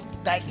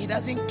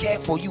doesn't care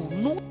for you,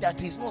 know that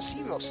he's not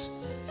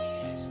serious.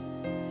 Yes.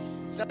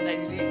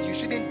 Sometimes you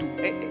shouldn't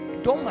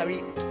do. Don't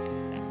marry.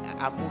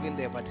 I'm moving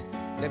there, but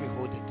let me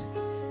hold it.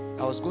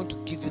 I was going to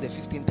give you the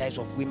 15 types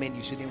of women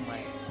you shouldn't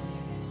marry.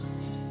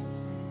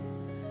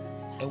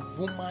 A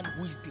woman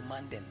who is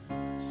demanding,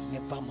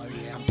 never marry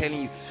her. I'm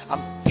telling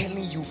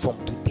you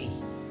from today.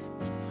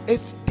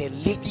 If the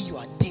lady you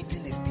are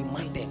dating is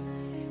demanding,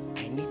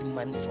 I need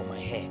money for my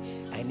hair,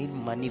 I need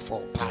money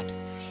for a pad,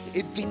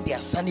 even their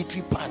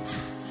sanitary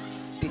pads,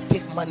 they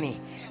take money.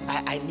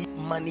 I need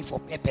money for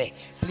pepper.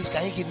 Please,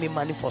 can you give me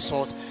money for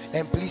salt?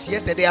 And please,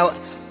 yesterday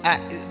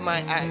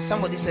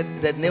somebody said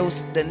the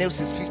nails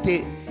is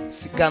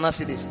 50 Ghana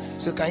cedis.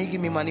 So can you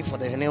give me money for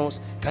the nails?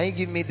 Can you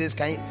give me this?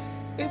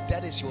 If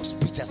that is your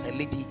speech as a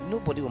lady,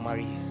 nobody will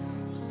marry you.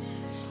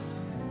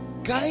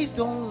 Guys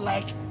don't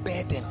like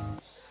burden.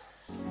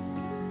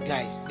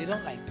 Guys, they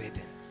don't like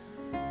burden.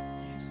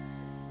 Yes.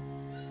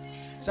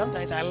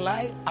 Sometimes I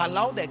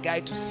allow the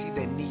guy to see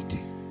the need.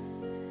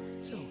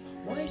 So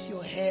why is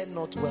your hair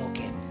not well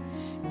kept?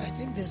 I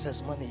think this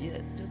has money. Yeah,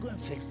 go and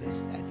fix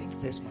this. I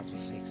think this must be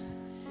fixed.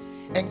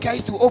 And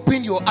guys, to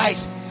open your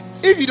eyes.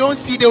 If you don't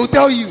see, they will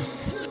tell you.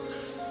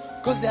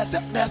 Because there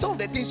are some of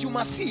the things you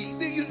must see.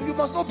 You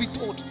must not be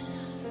told.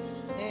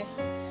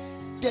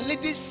 The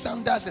lady's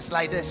sandals is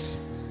like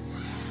this.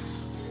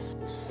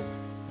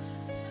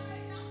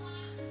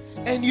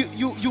 And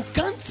you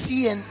can't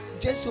see and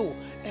just so.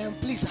 And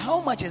please, how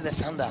much is the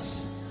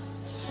sandals?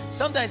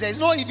 Sometimes it's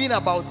not even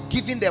about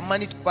giving them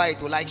money to buy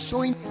it or like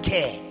showing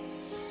care.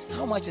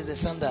 How much is the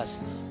sandals?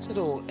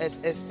 So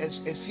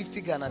it's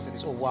 50 Ghana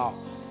cedis. Oh wow.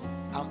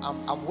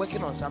 I'm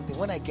working on something.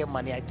 When I get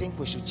money, I think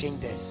we should change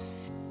this.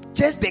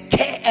 Just the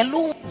care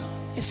alone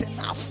is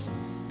enough.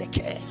 The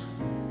care.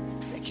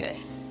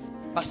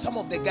 But some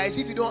of the guys,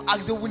 if you don't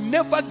ask, they will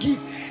never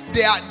give.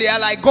 They are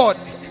like God.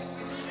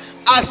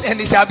 Ask and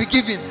it shall be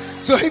given.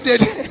 So if they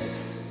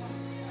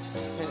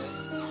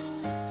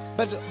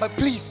but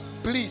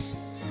please,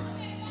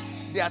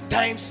 there are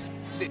times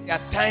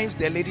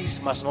the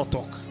ladies must not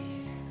talk.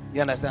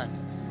 You understand?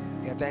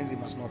 There are times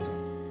they must not talk.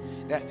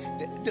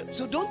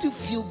 So don't you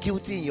feel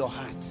guilty in your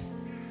heart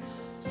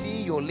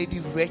seeing your lady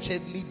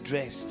wretchedly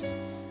dressed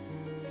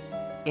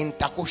in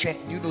takoshe?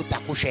 Do you know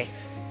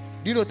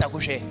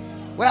takoshe?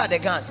 Where are the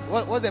guns?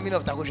 What's the meaning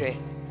of takoshe?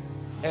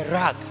 A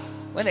rag.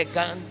 When a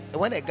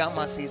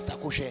gunman says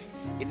takoshe,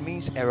 it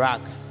means a rag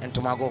and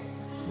tomago.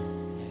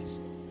 Yes.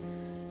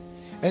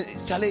 And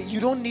Charlie, you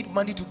don't need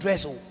money to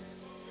dress.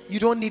 You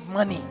don't need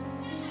money.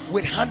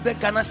 With 100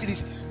 Ghana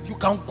cedis, you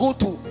can go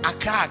to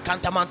Accra,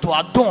 Kantaman to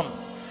Adon.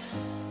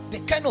 The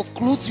kind of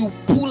clothes you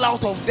pull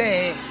out of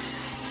there.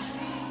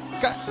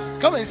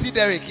 Come and see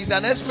Derek. He's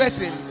an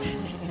expert in.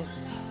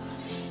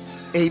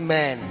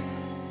 Amen.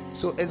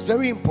 So it's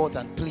very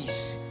important.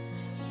 Please,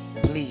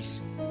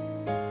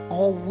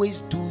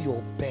 always do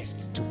your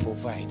best to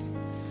provide,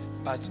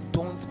 but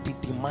don't be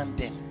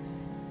demanding.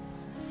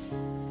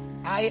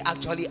 I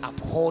actually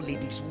abhor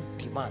ladies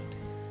who demand.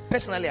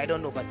 Personally, I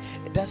don't know, but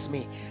that's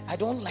me. I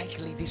don't like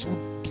ladies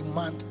who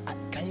demand.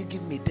 Can you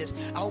give me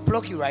this? I'll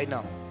block you right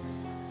now.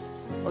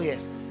 Oh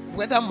yes.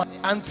 Whether my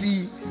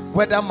auntie,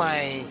 whether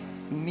my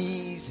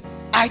niece,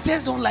 I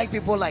just don't like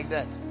people like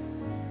that.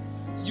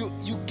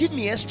 you give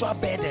me extra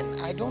burden.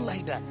 I don't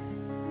like that.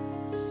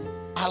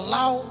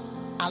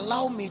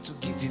 Allow me to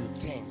give you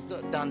things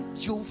than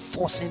you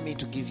forcing me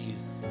to give you.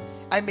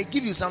 I may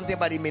give you something,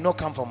 but it may not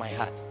come from my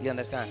heart. You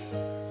understand?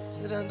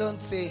 You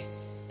don't say,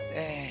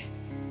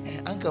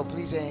 uncle,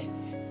 please,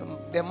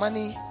 the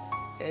money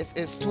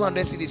is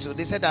 200 cedis, so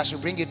they said I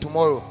should bring it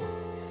tomorrow.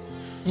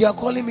 You are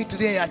calling me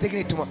today and you are taking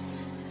it tomorrow.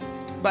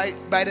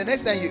 By the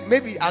next time,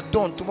 maybe at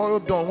dawn, tomorrow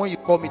dawn, when you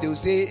call me, they will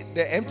say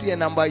the MTN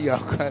number you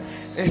are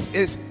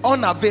is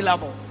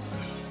unavailable.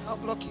 I'll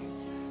block you.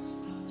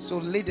 So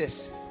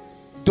ladies,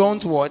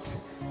 don't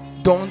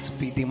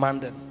be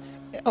demanding.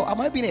 Oh,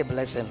 am I being a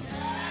blessing?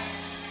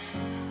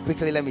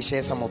 Quickly, let me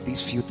share some of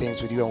these few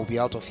things with you and we'll be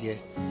out of here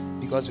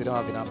because we don't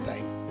have enough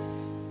time.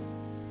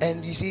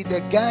 And you see,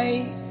 a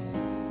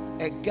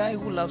guy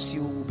who loves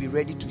you will be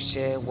ready to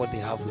share what they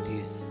have with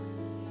you.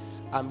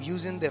 I'm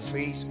using the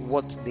phrase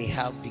what they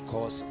have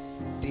because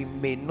they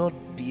may not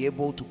be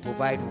able to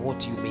provide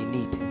what you may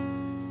need.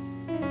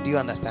 Do you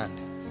understand?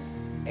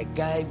 A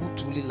guy who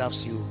truly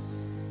loves you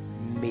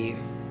may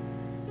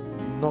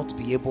not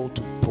be able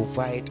to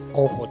provide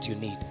all what you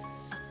need,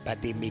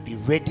 but they may be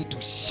ready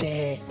to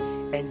share,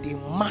 and they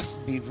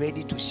must be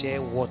ready to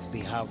share what they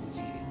have with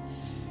you.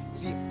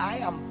 See, I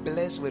am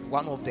blessed with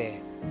one of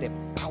the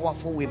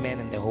powerful women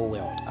in the whole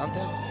world. I'm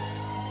telling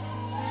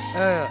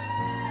you.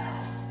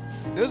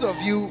 Those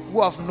of you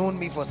who have known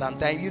me for some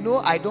time, you know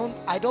I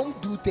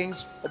don't do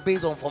things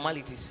based on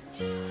formalities.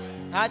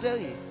 I tell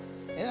you,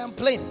 and I'm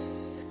plain.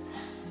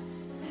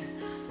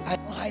 I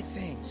don't hide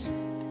things.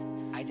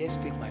 I just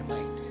speak my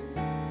mind,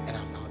 and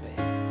I'm not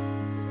there.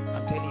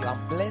 I'm telling you,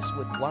 I'm blessed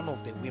with one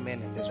of the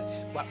women in this,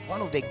 but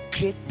one of the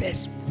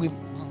greatest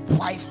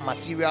wife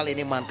material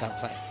any man can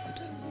find. I'm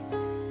telling you,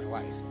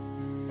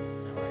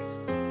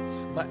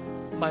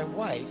 my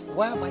wife.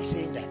 Why am I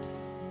saying that?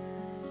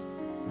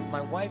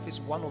 My wife is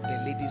one of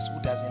the ladies who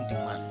doesn't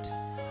demand.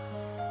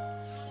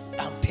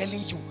 I'm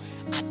telling you,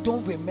 I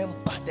don't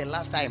remember the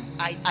last time.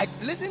 I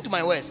listen to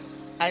my words.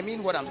 I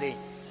mean what I'm saying.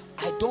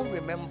 I don't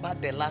remember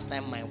the last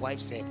time my wife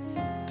said,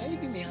 "Can you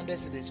give me 100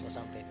 cedis for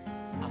something?"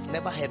 I've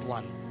never had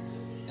one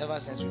ever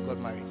since we got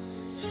married.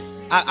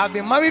 I've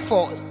been married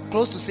for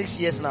close to 6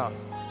 years now.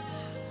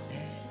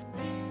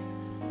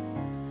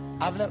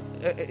 I've never,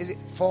 is it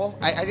 4?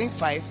 I think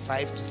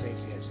 5 to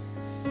 6 years.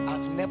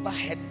 I've never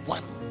had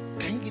one.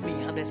 Can you give me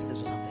 100 cedis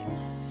for something?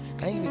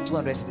 Can you give me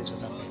 200 cedis for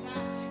something?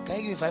 Can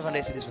you give me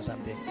 500 cedis for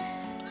something?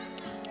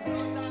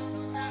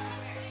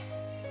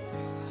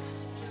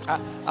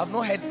 I've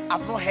not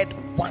had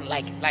one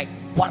like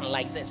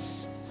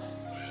this.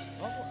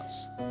 Not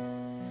once.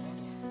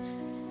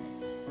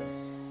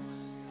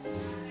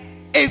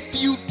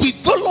 If you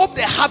develop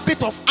the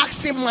habit of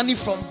asking money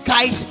from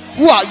guys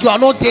you are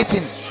not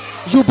dating,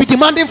 you'll be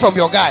demanding from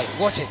your guy.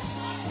 Watch it.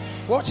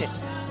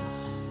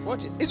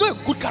 It's not a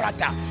good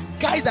character.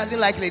 Guys doesn't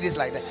like ladies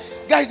like that.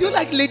 Guys, do you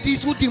like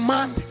ladies who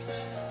demand?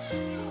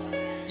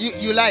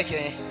 You like,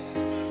 eh?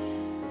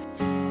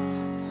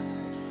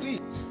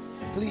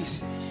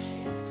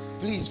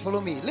 Please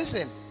follow me.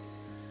 Listen,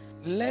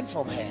 learn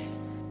from her.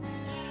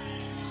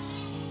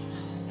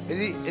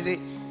 Is it?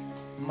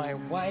 My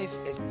wife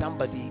is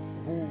somebody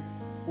who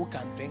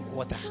can drink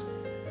water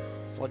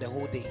for the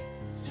whole day.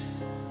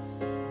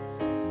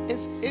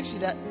 If she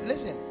does,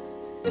 listen.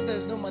 If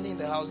there's no money in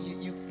the house,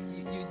 you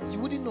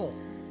wouldn't know,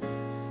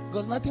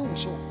 because nothing will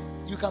show.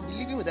 You can be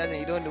living with us and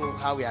you don't know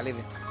how we are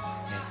living.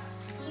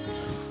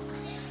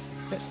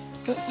 Yes.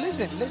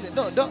 Listen.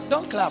 No,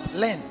 don't clap.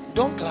 Learn.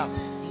 Don't clap.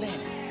 Learn.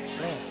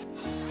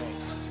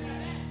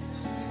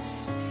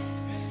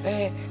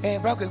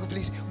 Yes. Brother,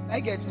 please.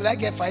 Will I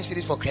get 5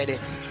 cedis for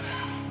credit?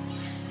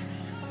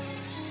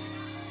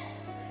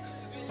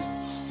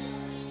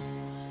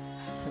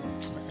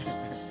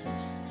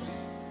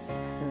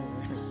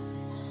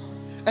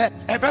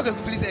 Brother,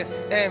 please.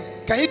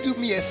 Can you do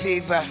me a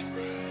favor?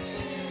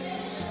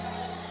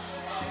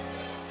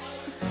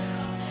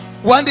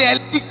 One day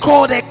he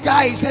called a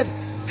guy. He said,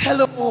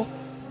 "Hello,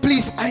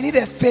 please, I need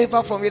a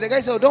favor from you." The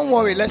guy said, "Oh, don't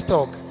worry, let's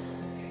talk."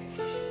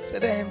 He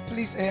said,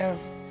 "Please,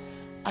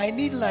 I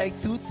need like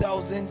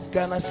 2,000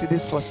 Ghana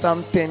cedis for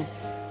something,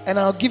 and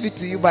I'll give it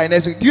to you by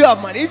next week. Do you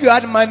have money? If you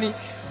had money,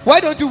 why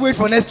don't you wait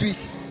for next week?"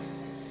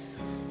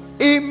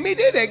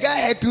 Immediately, the guy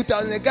had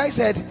 2,000. The guy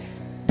said,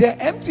 "The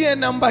MTN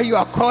number you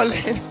are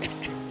calling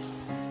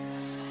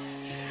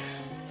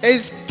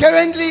is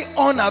currently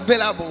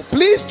unavailable.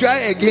 Please try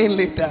again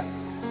later."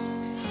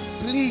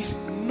 Please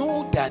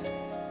know that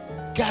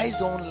guys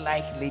don't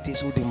like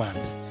ladies who demand.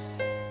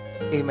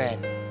 Amen.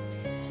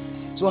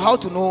 So how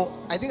to know?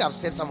 I think I've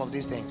said some of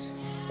these things,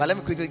 but let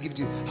me quickly give it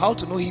to you. How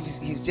to know if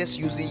he's just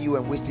using you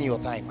and wasting your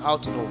time? How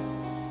to know?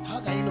 How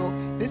can you know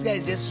this guy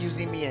is just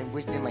using me and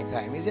wasting my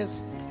time? He's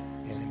just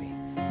using me.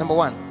 Number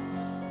one,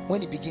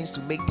 when he begins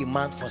to make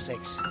demand for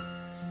sex,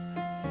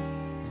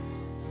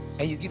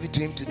 and you give it to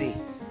him today,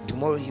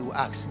 tomorrow he will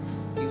ask,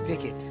 you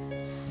take it.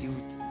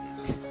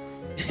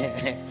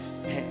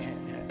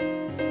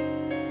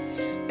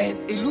 And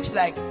it looks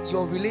like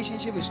your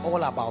relationship is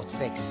all about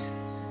sex.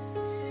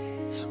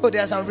 Oh,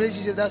 there are some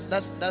relationships.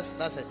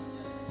 That's it.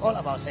 All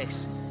about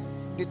sex.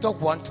 They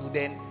talk 1, 2,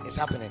 then it's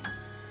happening.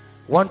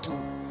 1, 2,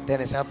 then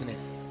it's happening.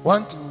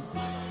 1, 2,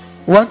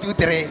 1, 2,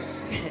 3.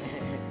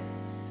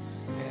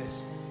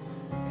 Yes.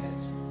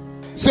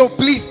 So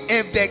please,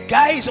 if the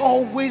guy is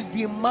always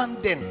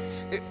demanding,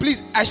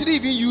 please, I shouldn't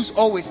even use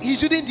always. He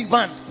shouldn't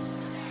demand.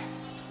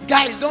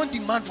 Guys, don't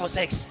demand for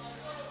sex.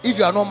 If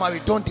you are not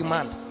married, don't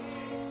demand.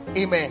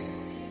 Amen.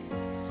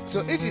 So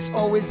if he's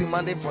always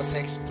demanding for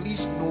sex,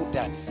 please know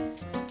that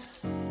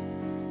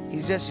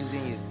he's just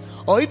using you.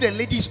 Or if the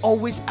lady is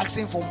always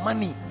asking for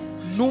money,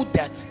 know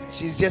that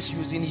she's just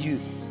using you.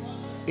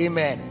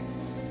 Amen.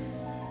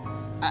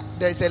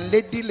 There's a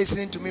lady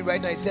listening to me right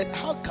now. I said,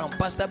 how can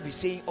pastor be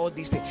saying all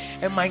these things?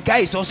 And my guy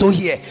is also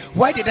here.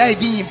 Why did I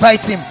even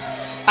invite him?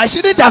 I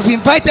shouldn't have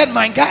invited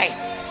my guy.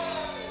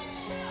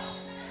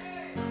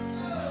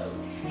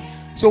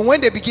 So when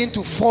they begin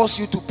to force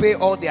you to pay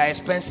all their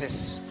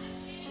expenses,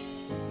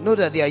 know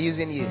that they are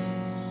using you.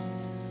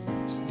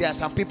 There are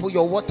some people,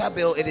 your water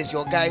bill, it is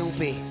your guy who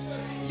pay.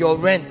 Your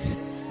rent,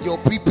 your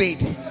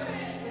prepaid.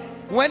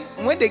 When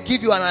they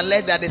give you an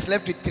alert that is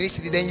left with 3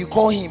 cities, then you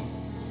call him.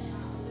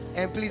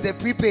 And please, the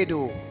prepaid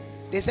though,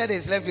 they said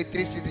it's left with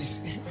 3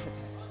 cities.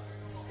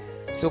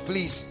 So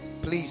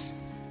please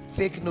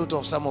take note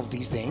of some of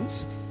these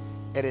things.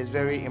 It is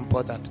very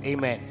important.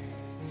 Amen.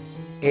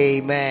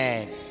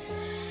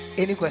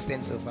 Any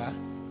questions so far?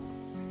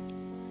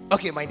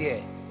 Okay, my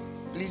dear,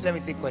 please let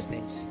me take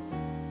questions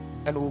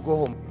and we'll go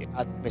home.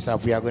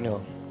 Myself, we are going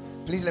home.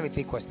 Please let me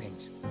take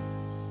questions.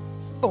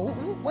 Oh,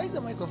 why is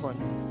the microphone?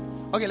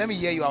 Okay, let me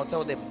hear you. I'll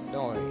tell them.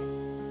 Don't worry.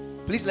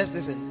 Please, let's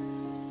listen.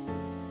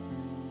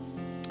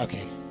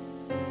 Okay.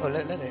 Oh,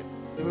 let it.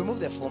 Remove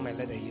the form and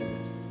let her use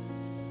it.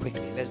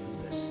 Quickly, let's do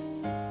this.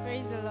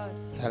 Praise the Lord.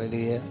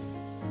 Hallelujah.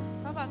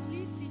 Papa,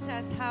 please teach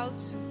us how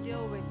to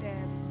deal with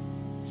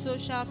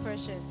social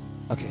pressures.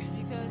 Okay.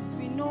 Because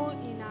we know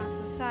in our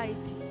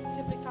society,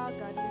 typical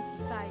Ghanaian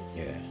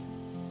society,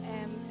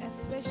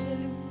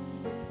 especially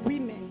with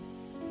women,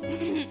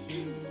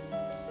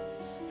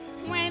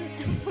 when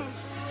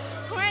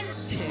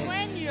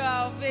you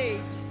are of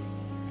age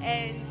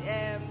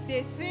and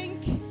they think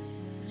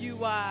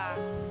you are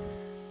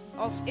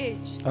of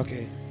age,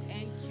 okay,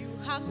 and you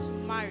have to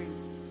marry,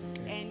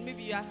 and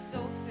maybe you are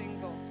still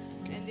single,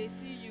 and they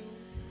see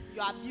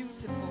you are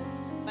beautiful,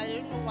 but they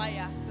don't know why you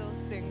are still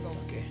single.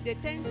 Okay. They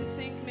tend to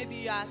think maybe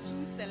you are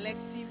too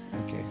selective,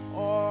 okay,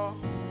 or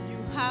you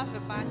have a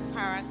bad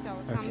character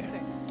or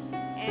something.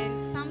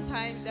 And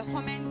sometimes the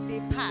comments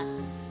they pass,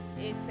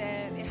 it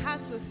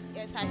has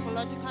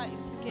psychological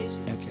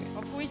implications,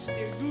 of which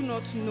they do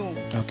not know.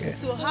 Okay.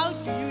 So how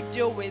do you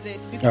deal with it?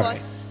 Because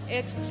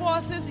it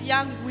forces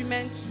young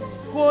women to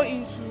go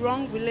into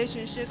wrong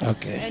relationships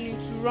and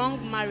into wrong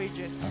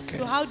marriages. Okay.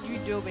 So how do you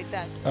deal with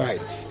that? All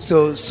right.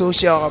 So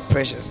social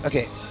pressures.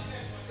 Okay.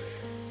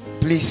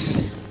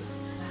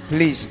 Please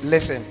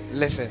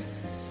listen.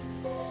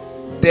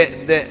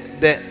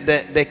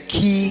 The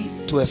key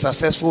to a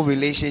successful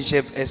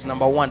relationship is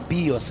number 1, be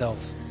yourself.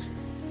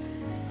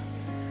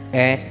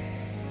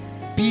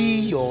 Be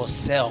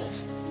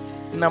yourself.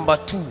 Number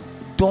 2,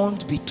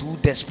 don't be too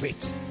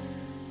desperate.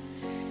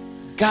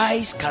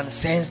 Guys can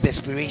sense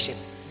desperation.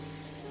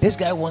 This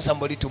guy wants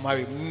somebody to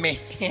marry me.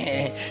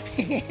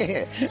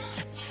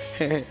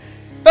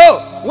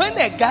 Oh, when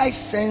a guy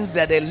senses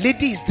that a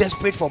lady is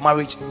desperate for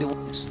marriage, they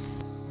won't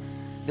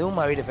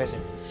marry the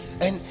person.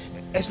 And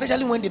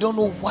especially when they don't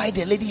know why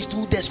the lady is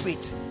too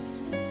desperate.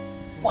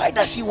 Why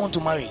does she want to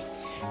marry?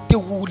 They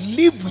will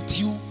live with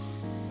you,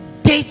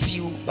 date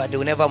you, but they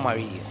will never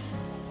marry you.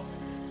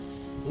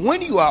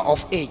 When you are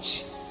of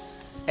age,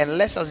 and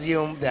let's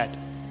assume that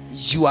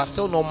you are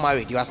still not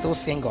married, you are still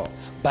single,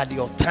 but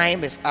your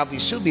time is up, you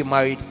should be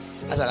married.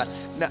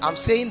 Now, I'm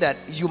saying that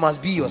you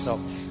must be yourself.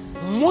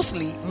 Most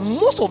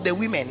of the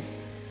women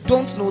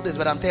don't know this,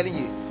 but I'm telling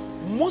you,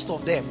 most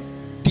of them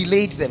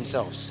delayed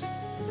themselves.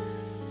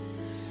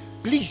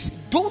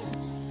 Please don't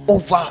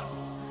over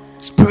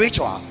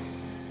spiritual.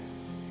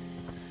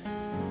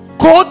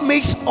 God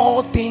makes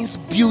all things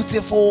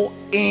beautiful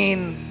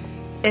in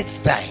its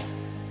time.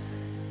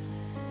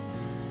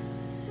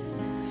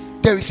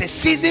 There is a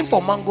season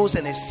for mangoes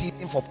and a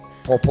season for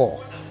pawpaw.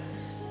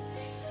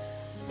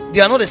 They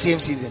are not the same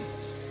season.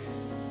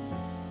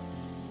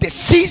 The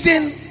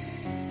season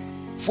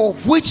for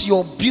which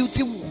your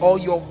beauty or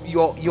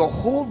your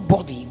whole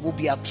body will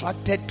be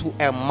attracted to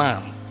a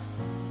man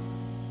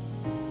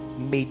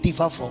may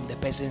differ from the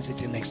person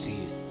sitting next to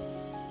you.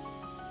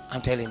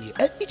 I'm telling you,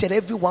 each and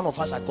every one of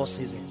us have got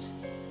seasons.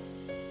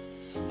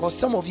 Because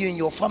some of you in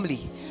your family,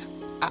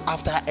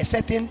 after a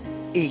certain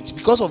age,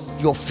 because of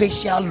your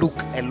facial look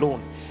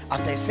alone,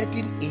 after a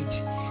certain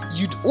age,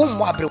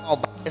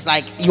 it's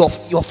like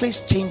your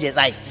face changes,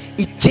 like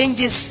it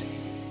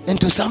changes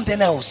into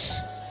something else.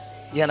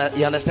 You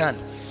understand?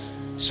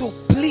 So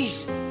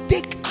please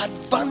take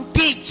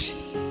advantage.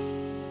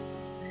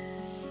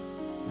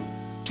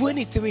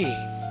 23,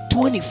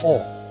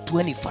 24,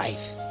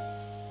 25,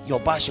 your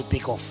bar should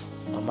take off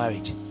on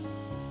marriage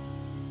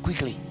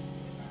quickly.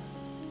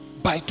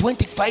 by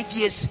 25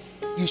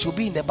 years, you should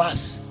be in the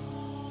bus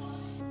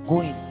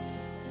going.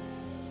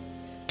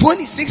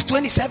 26,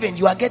 27,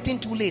 you are getting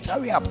too late.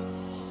 Hurry up.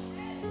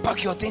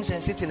 Pack your things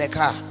and sit in a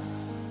car.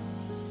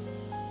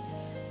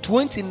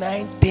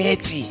 29,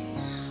 30.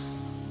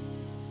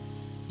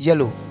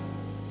 Yellow.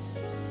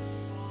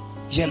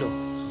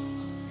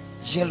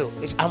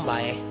 It's amber,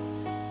 eh?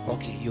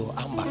 Okay, you're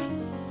amber.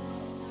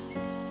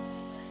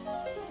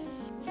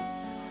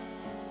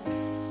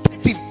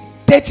 30,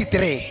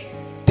 33,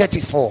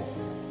 34,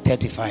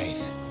 35.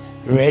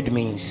 Red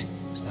means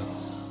stop.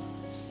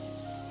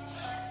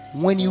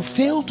 When you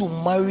fail to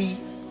marry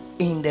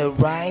in the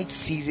right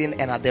season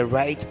and at the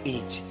right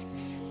age,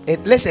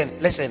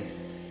 listen.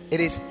 It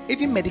is,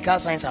 even medical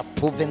science have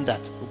proven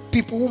that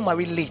people who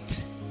marry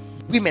late,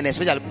 women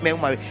especially, men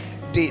who marry,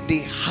 they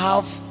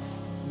have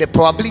the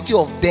probability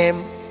of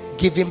them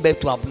giving birth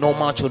to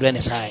abnormal children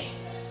is high.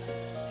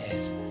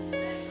 Yes.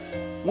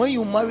 When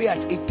you marry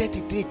at age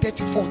 33,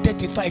 34,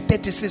 35,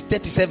 36,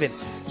 37,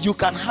 you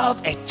can have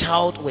a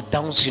child with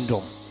Down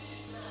syndrome.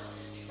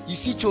 You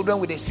see children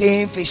with the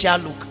same facial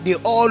look. They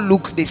all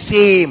look the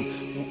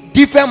same.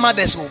 Different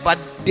mothers, but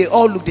they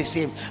all look the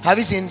same. Have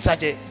you seen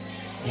such a?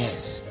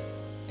 Yes.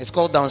 It's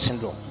called Down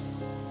syndrome.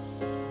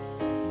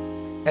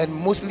 And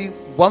mostly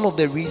one of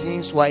the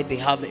reasons why they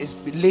have it is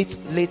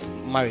late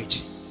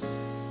marriage.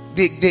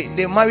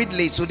 They married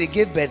late, so they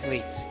gave birth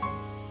late.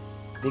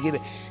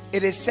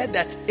 It is said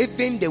that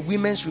even the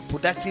women's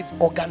reproductive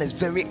organ is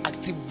very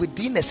active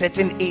within a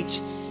certain age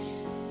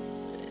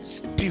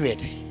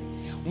period.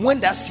 When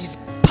that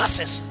season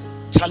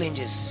passes,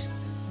 challenges.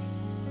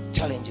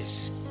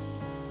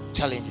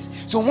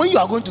 So when you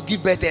are going to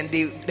give birth, and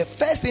the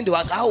first thing they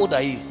ask, how old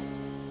are you?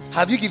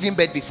 Have you given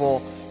birth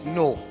before?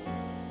 No.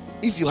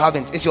 If you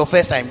haven't, it's your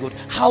first time. Good.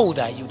 How old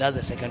are you? That's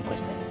the second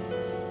question.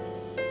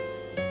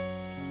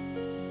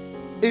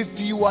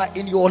 If you are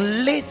in your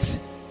late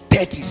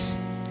 30s,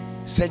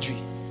 surgery.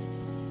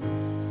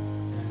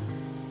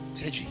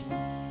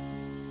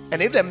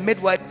 And if the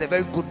midwife is a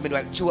very good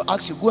midwife, she will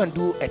ask you, go and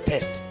do a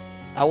test.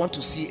 I want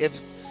to see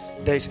if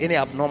there is any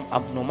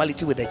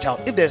abnormality with the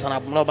child. If there is an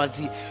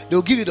abnormality, they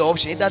will give you the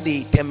option. Either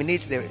they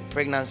terminate the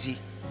pregnancy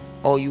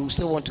or you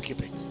still want to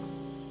keep it.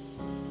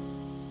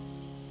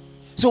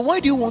 So why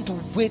do you want to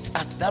wait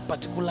at that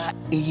particular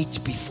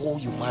age before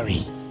you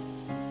marry?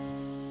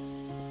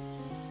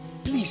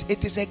 Please,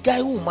 it is a guy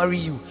who will marry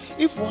you.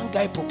 If one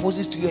guy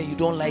proposes to you and you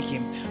don't like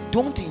him,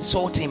 don't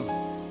insult him.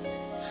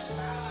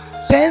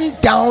 Turn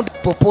down the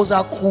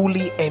proposal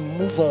coolly and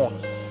move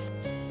on.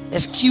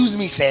 Excuse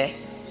me, sir,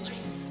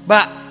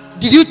 but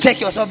did you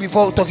check yourself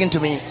before talking to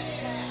me?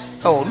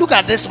 Oh, look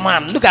at this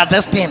man. Look at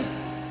this thing.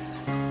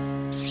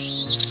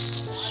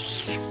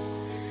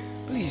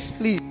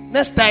 Please.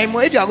 Next time,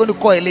 if you are going to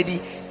call a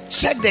lady,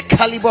 check the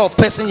caliber of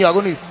person you are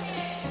going to.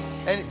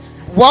 And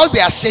whilst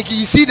they are shaking,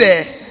 you see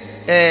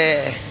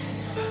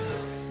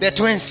the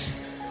twins.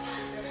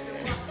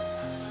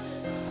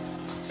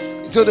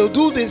 So they'll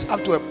do this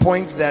up to a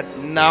point that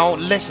now,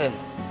 listen,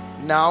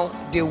 now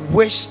they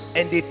wish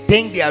and they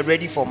think they are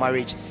ready for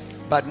marriage,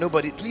 but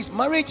nobody. Please,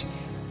 marriage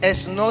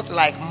is not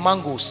like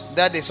mangoes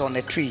that is on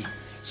a tree.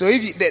 So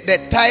if you, the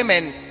time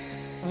and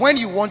when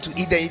you want to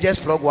eat, then you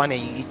just plug one and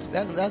you eat.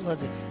 That's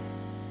not it.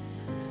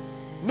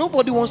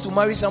 Nobody wants to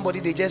marry somebody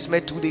they just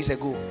met 2 days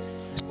ago.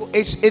 So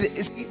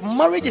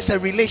marriage is a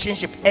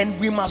relationship, and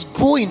we must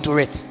grow into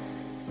it.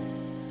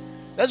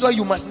 That's why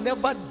you must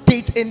never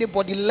date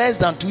anybody less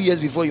than 2 years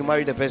before you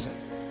marry the person.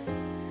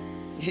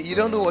 You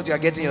don't know what you are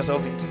getting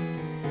yourself into.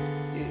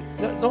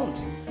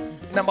 Don't.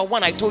 Number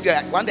one, I told you,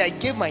 one day I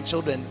gave my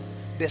children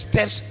the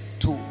steps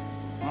to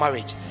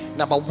marriage.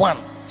 Number one,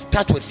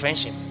 start with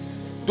friendship.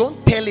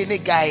 Don't tell any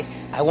guy,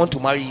 I want to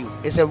marry you.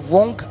 It's a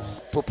wrong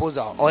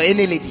proposal. Or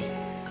any lady.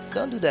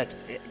 Don't do that.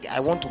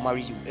 I want to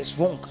marry you. It's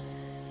wrong.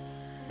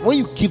 When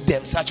you give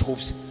them such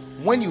hopes,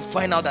 when you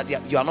find out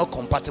that you are not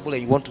compatible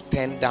and you want to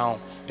turn down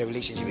the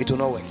relationship, it will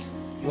not work.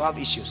 You have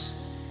issues.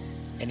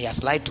 And he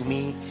has lied to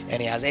me, and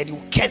he has said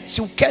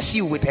she'll curse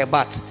you with her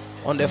butt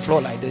on the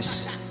floor like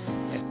this.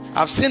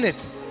 I've seen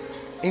it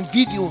in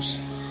videos.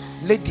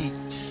 Lady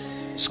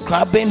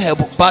scrubbing her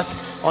butt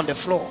on the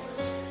floor,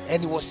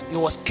 and he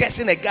was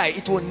cursing a guy.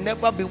 It will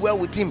never be well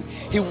with him.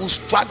 He will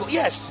struggle.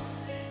 Yes.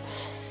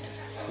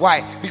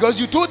 Why? Because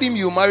you told him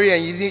you marry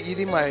and you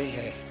didn't marry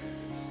her.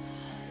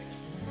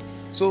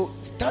 So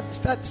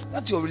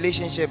start your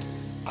relationship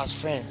as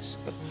friends.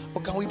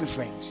 Or can we be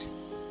friends?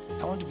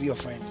 I want to be your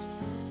friend.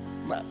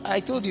 I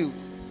told you,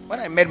 when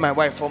I met my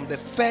wife, from the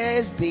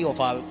first day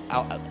of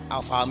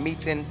our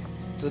meeting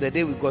to the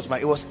day we got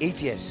married, it was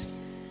 8 years.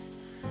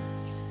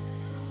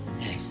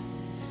 Yes.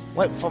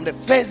 Well, from the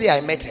first day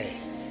I met her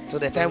to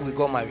the time we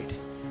got married,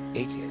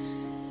 8 years.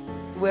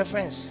 We were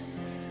friends.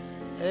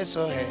 I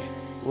saw her.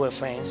 We were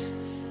friends.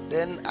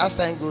 Then as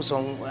time goes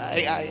on,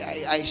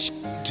 I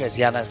showed interest,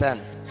 you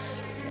understand?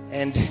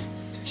 And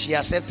she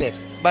accepted.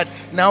 But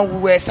now we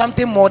were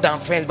something more than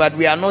friends, but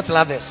we are not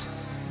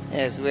lovers.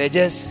 Yes, we were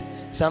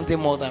just something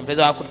more than friends.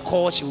 So I could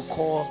call, she would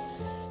call.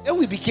 Then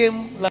we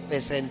became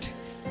lovers, and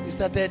we we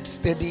started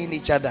studying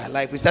each other.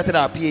 Like we started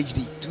our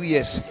PhD 2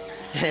 years.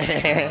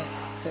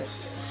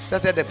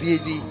 Started the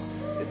PhD.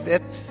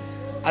 Then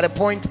at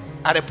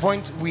a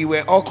point we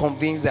were all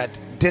convinced that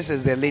this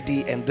is the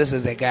lady and this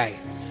is the guy.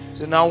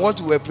 So now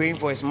what we were praying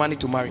for is money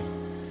to marry.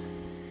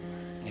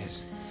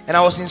 Yes. And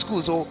I was in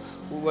school, so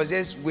we were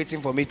just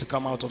waiting for me to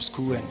come out of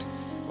school and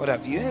what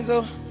have you. And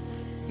so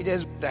we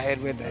just went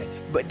ahead with that.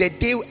 But the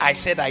day I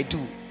said I do,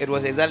 it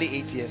was exactly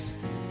 8 years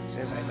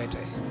since I met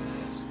her.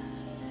 Yes.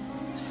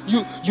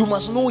 You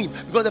must know him,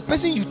 because the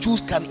person you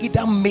choose can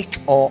either make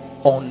or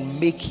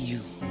unmake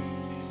you.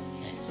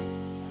 Yes.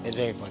 It's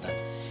very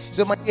important.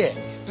 So my dear,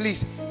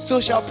 please,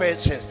 social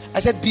pressures. I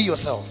said be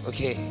yourself,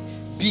 okay?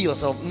 Be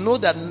yourself. Know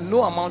that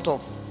no amount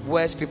of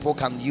words people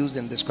can use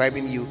in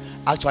describing you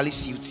actually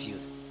suits you.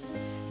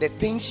 The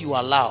things you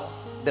allow,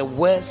 the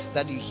words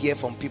that you hear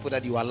from people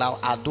that you allow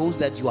are those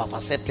that you have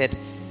accepted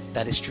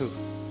that is true.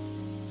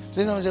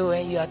 So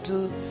when you are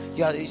too,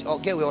 you are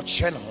okay with your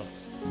channel.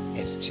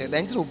 Yes,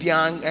 then to be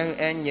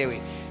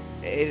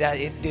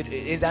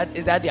is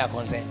that their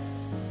concern?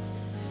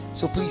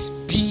 So please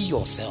be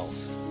yourself,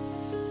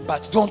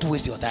 but don't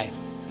waste your time.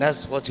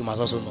 That's what you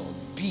must also know.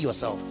 Be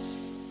yourself.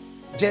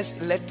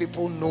 Just let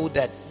people know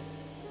that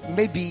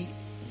maybe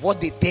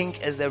what they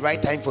think is the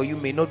right time for you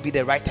may not be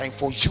the right time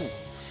for you.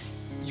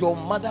 Your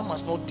mother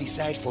must not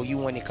decide for you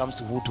when it comes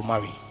to who to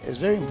marry. It's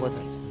very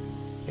important.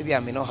 Maybe I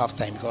may not have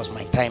time because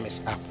my time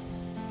is up.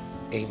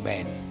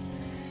 Amen.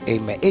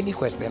 Amen. Any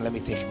question? Let me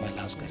take my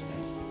last question.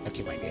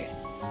 Okay, my dear.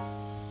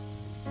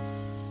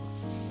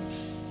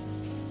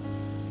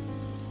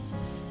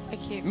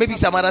 Okay. Maybe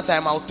some other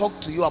time I'll talk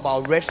to you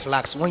about red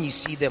flags. When you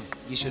see them,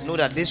 you should know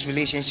that this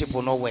relationship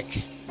will not work.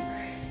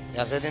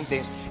 There are certain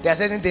things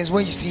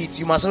when you see it,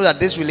 you must know that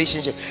this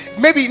relationship,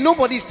 maybe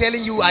nobody is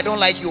telling you I don't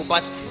like you,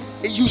 but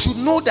you should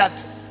know that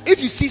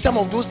if you see some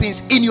of those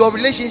things in your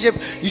relationship,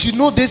 you should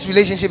know this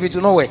relationship, it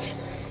will not work.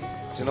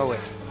 It will not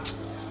work.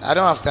 I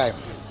don't have time.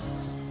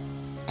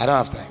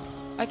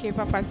 Okay,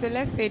 Papa, so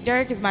let's say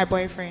Derek is my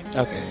boyfriend.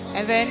 Okay.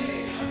 And then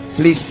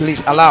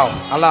Please allow.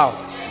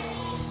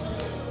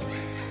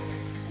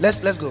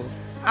 Let's go.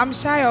 I'm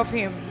shy of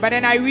him, but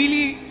then I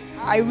really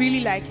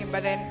like him,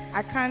 but then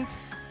I can't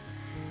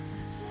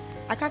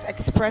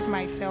express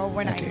myself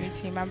when I meet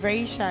him. I'm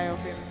very shy of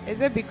him.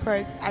 Is it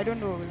because I don't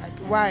know, like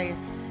why?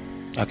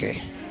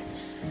 Okay.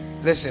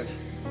 Listen,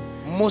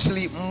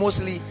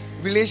 mostly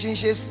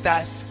relationship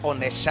starts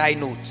on a shy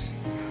note.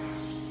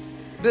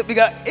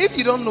 Because if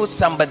you don't know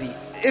somebody,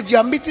 if you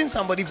are meeting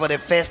somebody for the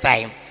first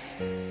time,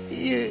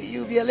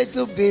 you'll be a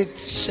little bit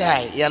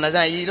shy. You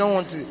understand? You don't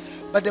want to.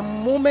 But the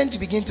moment you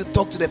begin to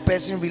talk to the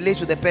person, relate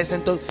with the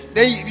person,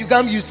 then you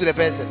become used to the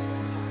person.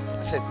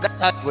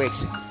 That's how it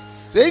works.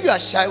 So if you are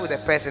shy with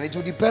a person, it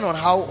will depend on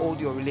how old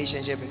your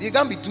relationship is. You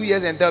can't be 2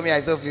 years and tell me I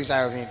still feel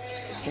shy of him.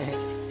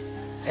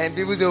 And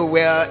people say,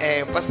 well,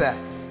 Pastor,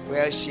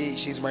 well,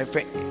 she's my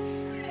friend,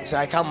 so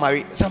I can't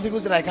marry. Some people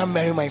say I can't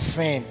marry my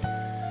friend.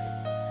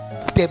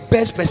 The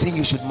best person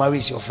you should marry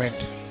is your friend.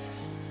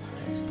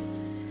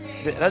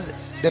 That's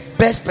the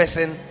best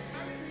person,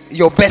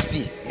 your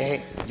bestie.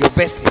 Your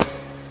bestie.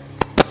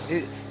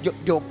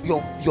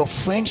 Your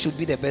friend should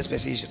be the best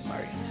person you should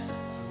marry.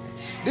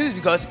 This is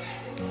because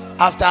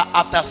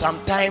after some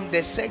time,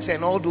 the sex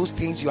and all those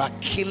things you are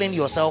killing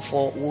yourself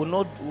for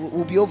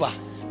will be over.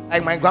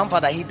 Like my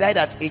grandfather, he died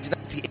at age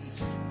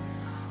 98.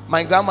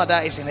 My grandmother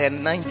is in her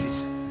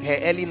 90s,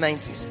 her early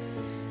 90s.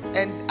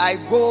 And I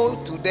go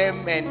to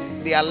them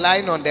and they are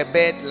lying on the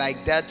bed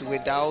like that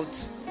without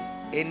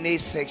any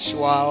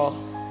sexual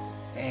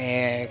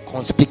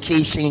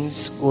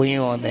conspications going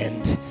on,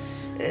 and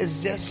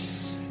it's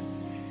just,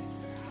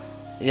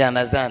 you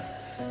understand?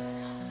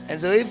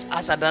 And so if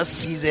as at that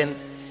season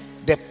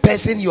the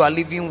person you are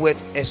living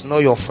with is not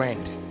your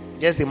friend,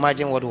 just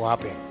imagine what will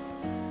happen.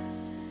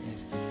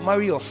 Yes.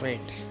 Marry your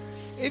friend.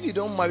 If you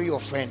don't marry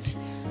your friend,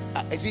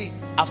 see,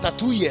 after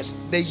 2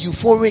 years, the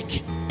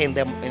euphoric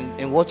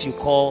in what you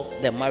call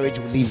the marriage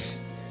will leave.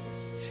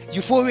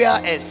 Euphoria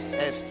is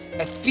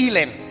a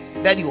feeling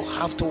that you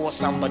have towards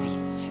somebody,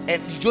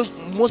 and you just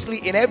mostly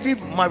in every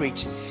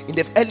marriage, in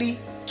the early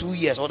 2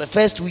 years or the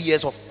first 2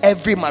 years of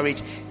every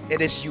marriage,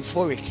 it is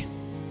euphoric.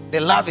 The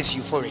love is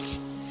euphoric.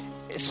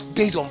 It's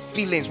based on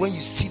feelings. When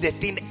you see the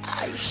thing,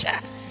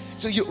 Aisha,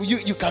 so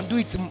you can do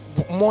it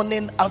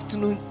morning,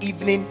 afternoon,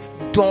 evening,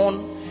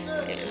 dawn,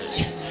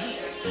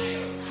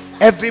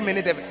 every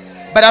minute.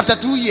 But after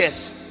 2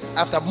 years,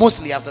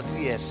 mostly after 2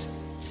 years,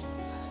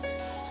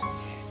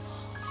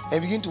 I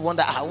begin to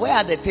wonder, where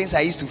are the things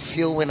I used to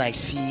feel when I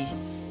see,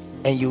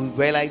 and you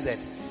realize that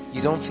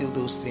you don't feel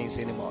those things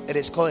anymore. It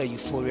is called a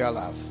euphoria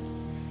love.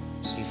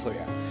 It's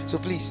euphoria. So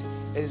please,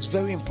 it is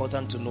very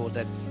important to know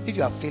that if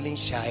you are feeling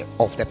shy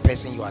of the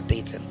person you are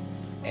dating,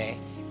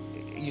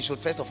 you should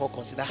first of all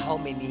consider how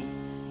many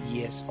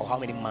years or how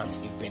many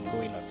months you've been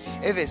going on.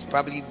 If it's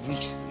probably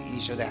weeks, you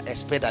should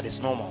expect that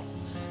it's normal.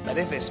 But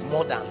if it's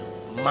more than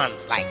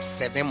months, like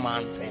 7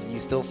 months, and you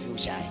still feel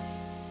shy,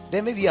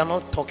 then maybe you are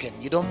not talking.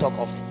 You don't talk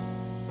often.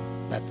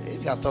 But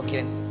if you are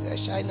talking, the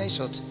shyness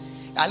should.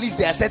 At least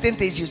there are certain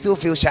things you still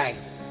feel shy.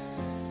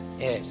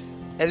 Yes.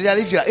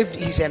 Especially if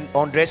he's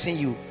undressing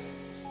you.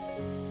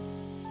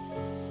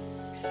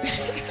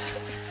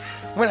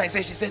 When I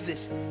said, she said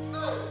this.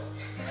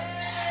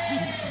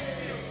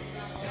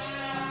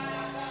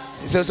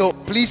 Yes. So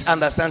please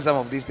understand some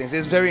of these things.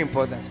 It's very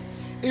important.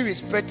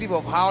 Irrespective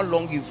of how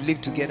long you've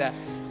lived together,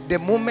 the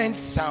moment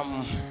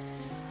some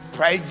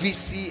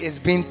privacy is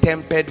being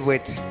tempered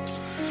with,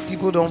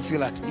 people don't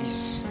feel at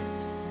ease.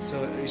 So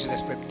you should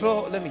expect.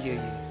 Bro, let me hear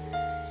you.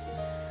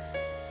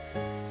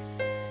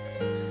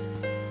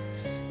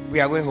 We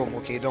are going home,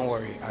 okay? Don't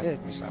worry.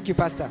 Yes. Thank you,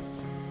 Pastor.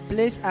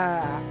 Please,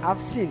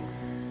 I've seen,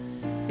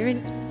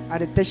 even at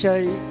the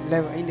tertiary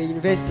level, in the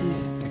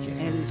universities,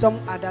 okay, and some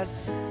other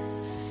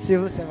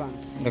civil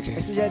servants, okay,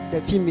 especially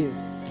the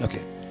females.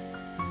 Okay.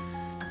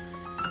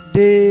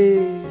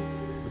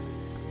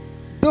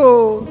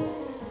 Though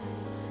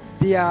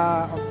they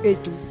are of age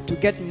to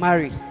get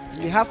married,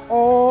 they have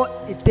all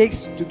it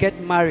takes to get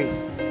married,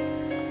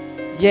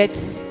 yet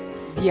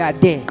they are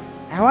there.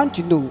 I want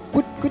to know,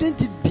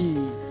 couldn't it be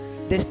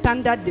the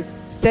standard they've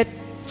set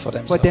for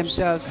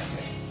themselves?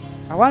 Okay.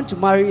 I want to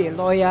marry a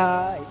lawyer,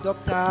 a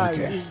doctor,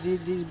 okay,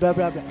 this, blah,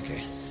 blah, blah.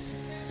 Okay.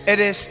 It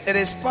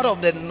is part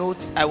of the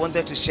notes I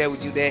wanted to share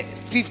with you. The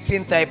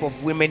 15 type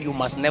of women you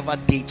must never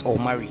date or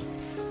marry.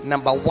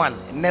 Number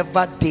 1,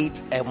 never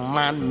date a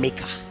man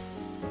maker.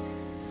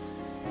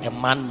 A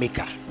man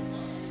maker.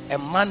 A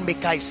man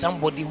maker is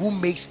somebody who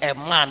makes a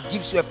man,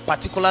 gives you a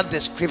particular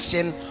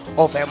description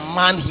of a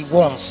man he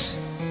wants.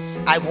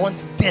 I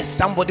want this,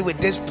 somebody with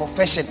this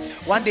profession.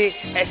 One day,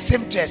 a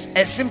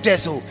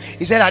seamstress, who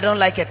he said, I don't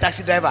like a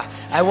taxi driver,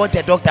 I want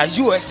a doctor.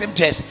 You a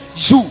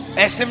seamstress, you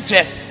a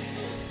seamstress.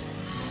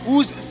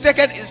 Who's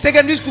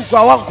secondary school?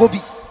 I want Kobe.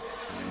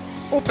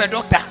 Open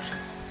doctor.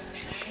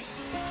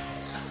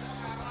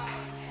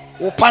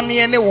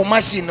 Opaniene wo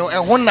machine no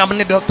and one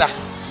namne doctor.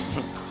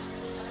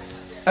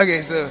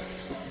 Okay, so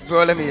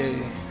bro, let me hear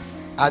you.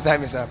 Our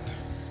time is up.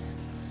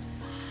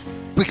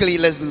 Quickly,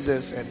 let's do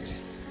this. And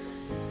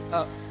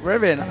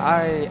Reverend,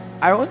 I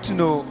want to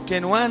know,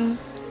 can one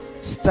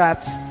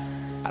start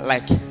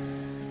like,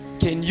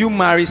 can you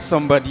marry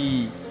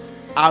somebody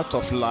out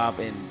of love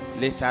and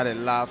later the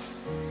love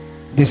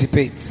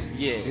dissipates?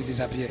 Yeah, it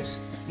disappears.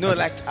 No, okay,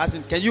 like as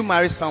in, can you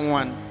marry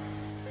someone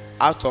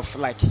out of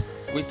like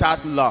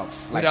without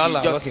love? Like without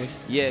love, just, okay.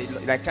 Yeah,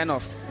 like kind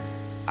of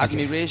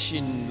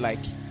admiration, okay, like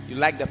you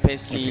like the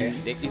person,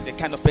 okay, is the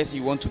kind of person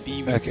you want to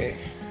be with. Okay.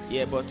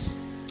 Yeah, but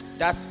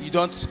that you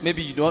don't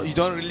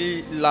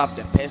really love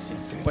the person,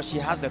 okay, but she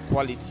has the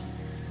quality.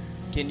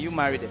 Can you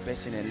marry the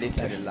person and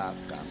later the love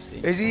comes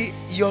in? You see,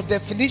 your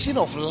definition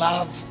of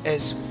love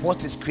is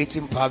what is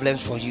creating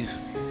problems for you.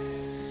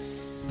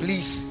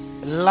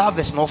 Please, love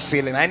is not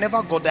feeling. I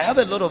never got there. I have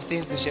a lot of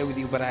things to share with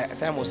you, but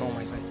time was not on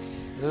my side.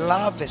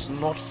 Love is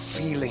not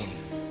feeling.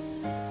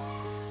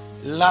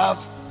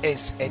 Love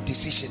is a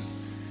decision.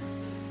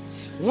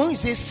 When you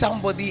say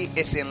somebody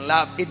is in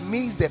love, it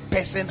means the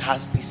person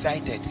has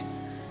decided.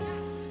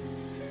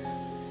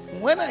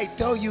 When I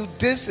tell you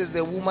this is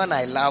the woman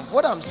I love,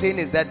 what I'm saying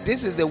is that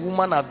this is the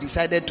woman I've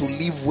decided to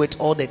live with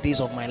all the days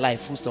of my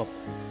life. Full stop.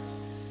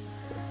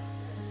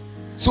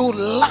 So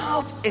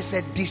love is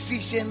a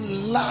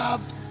decision.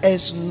 Love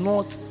is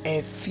not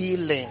a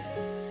feeling.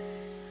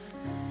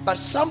 But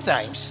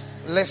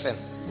sometimes, listen,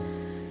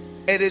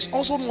 it is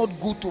also not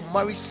good to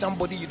marry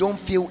somebody you don't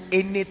feel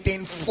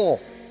anything for.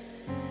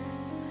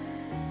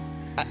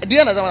 Do you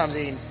understand what I'm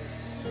saying?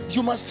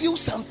 You must feel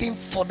something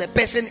for the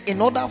person in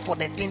order for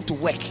the thing to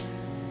work.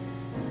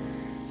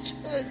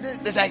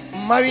 It's like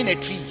marrying a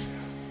tree.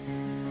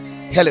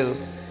 Hello.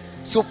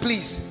 So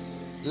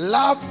please,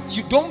 love,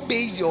 you don't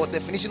base your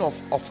definition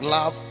of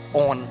love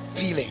on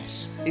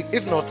feelings.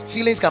 If not,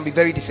 feelings can be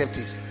very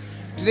deceptive.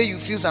 Today you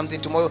feel something,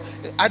 tomorrow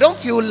I don't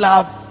feel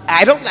love.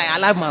 I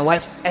love my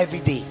wife every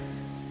day.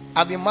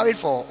 I've been married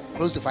for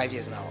close to 5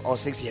 years now, or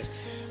 6 years.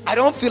 I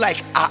don't feel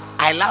like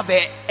I love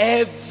her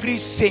every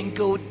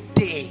single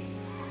day.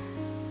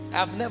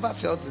 I've never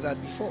felt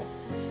that before.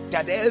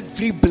 That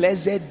every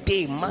blessed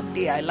day,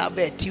 Monday I love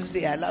her,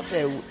 Tuesday I love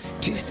her.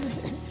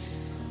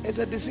 It's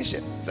a decision.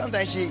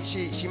 Sometimes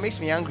she makes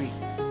me angry.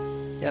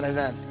 You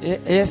understand?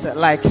 Yes,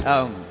 like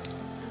I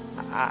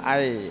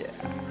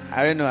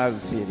don't know how to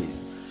say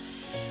this.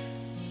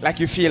 Like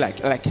you feel like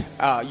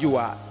you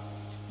are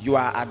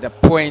at the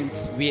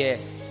point where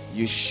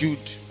you should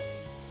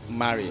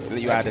marry.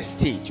 You are at the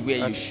stage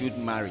where you should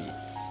marry,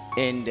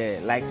 and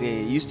like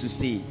they used to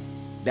say,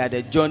 that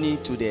the journey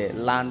to the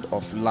land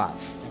of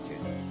love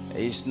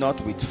is not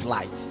with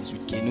flight; it's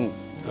with canoe.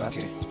 You have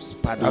to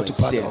paddle and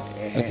sail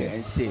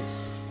and sail.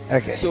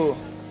 Okay.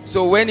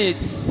 So when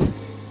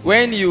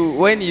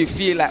you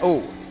feel like,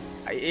 oh,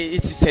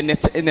 it is a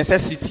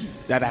necessity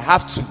that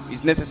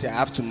it's necessary I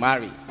have to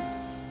marry,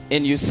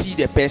 and you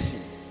see the person,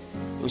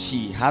 oh,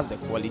 she has the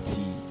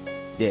quality,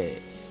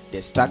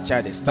 the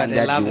structure, the standard,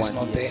 but the love you is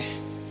want not here.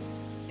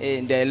 there.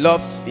 And the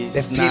love is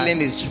the feeling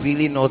is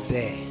really not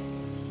there.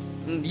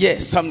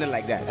 Yes, something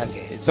like that.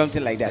 Okay.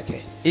 Something like that.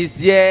 Okay. Is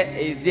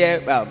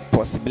there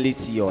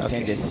possibility or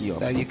tendency of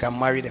that you can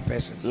marry the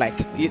person? like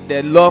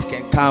the love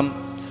can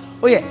come?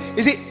 Oh yeah.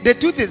 You see, the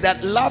truth is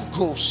that love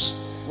grows.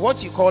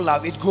 What you call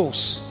love, it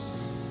grows.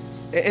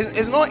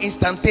 It's not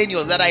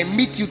instantaneous that I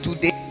meet you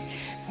today.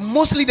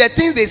 Mostly the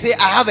things they say,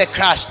 I have a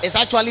crush, it's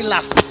actually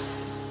last.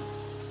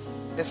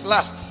 It's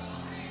last.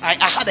 I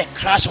had a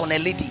crush on a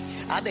lady.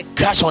 I had a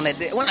crush on it.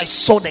 When I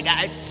saw the guy,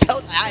 I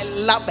felt I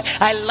love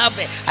it. I love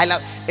it. I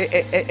love it.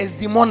 It's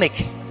demonic.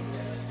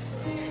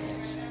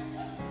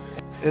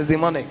 It's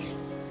demonic.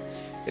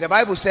 The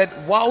Bible said,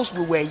 whilst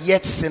we were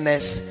yet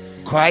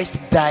sinners,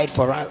 Christ died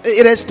for us.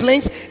 It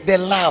explains the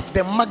love,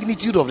 the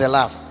magnitude of the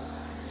love.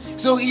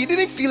 So he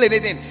didn't feel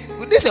anything.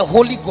 This is a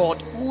holy God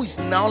who is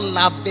now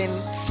loving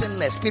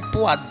sinners.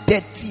 People are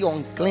dirty,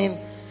 unclean.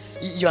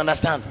 You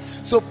understand?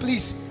 So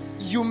please,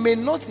 you may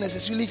not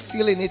necessarily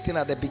feel anything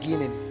at the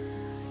beginning,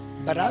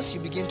 but as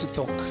you begin to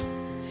talk,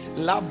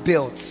 love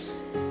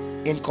builds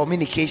in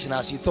communication.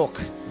 As you talk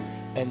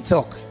and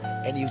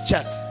you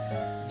chat,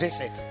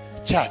 visit,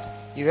 chat,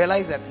 you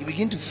realize that you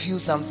begin to feel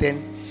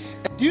something.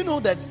 Do you know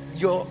that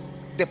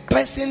the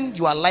person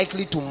you are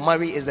likely to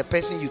marry is the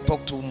person you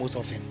talk to most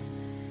often?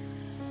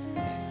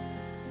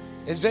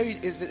 It's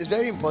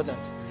very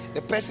important.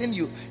 The person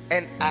you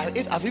and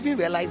I've even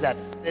realized that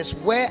it's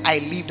where I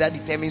live that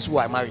determines who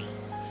I marry.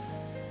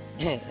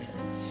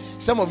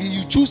 Some of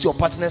you choose your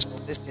partners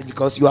from this church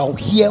because you are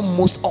here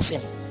most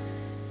often.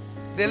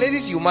 The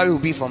ladies you marry will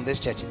be from this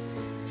church.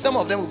 Some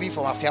of them will be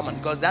from Afiaman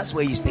because that's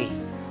where you stay.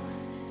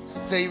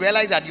 So you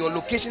realize that your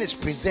location is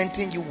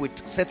presenting you with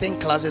certain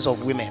classes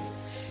of women.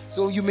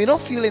 So you may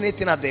not feel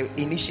anything at the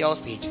initial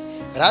stage,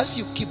 but as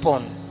you keep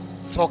on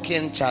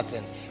talking,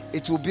 chatting,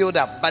 it will build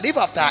up. But if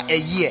after a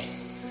year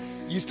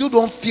you still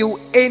don't feel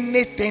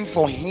anything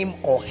for him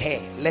or her,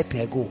 let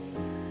her go.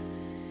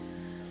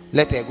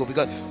 Let her go.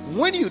 Because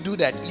when you do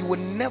that, you will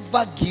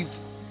never give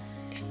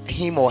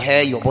him or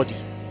her your body.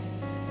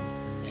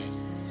 Yes.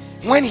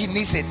 When he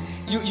needs it,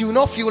 you will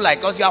not feel like,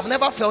 because you have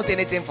never felt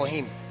anything for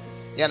him.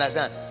 You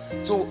understand?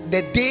 So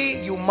the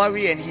day you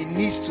marry and he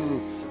needs to,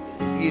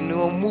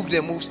 move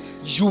the moves,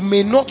 you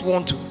may not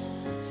want to.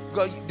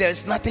 Because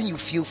there's nothing you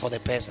feel for the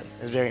person.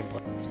 It's very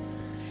important.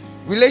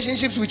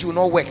 Relationships which will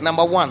not work.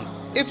 Number one,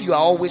 if you are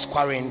always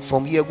quarreling,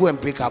 from here, go and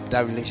break up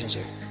that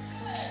relationship.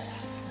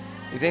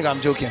 You think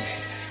I'm joking?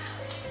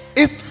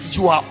 If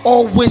you are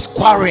always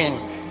quarreling,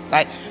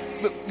 like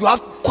you have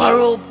to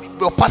quarrel,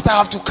 your pastor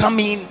have to come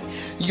in,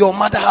 your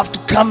mother have to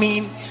come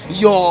in,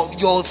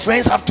 your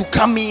friends have to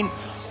come in,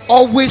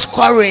 always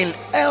quarreling,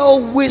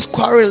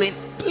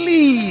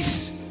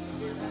 please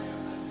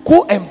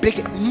go and break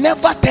it.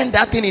 Never turn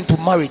that thing into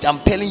marriage. I'm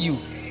telling you,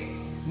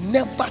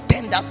 never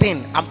turn that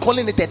thing. I'm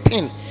calling it a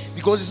thing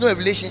because it's not a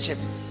relationship.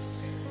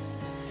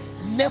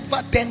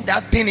 Never turn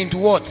that thing into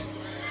what?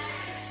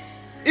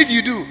 If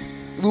you do,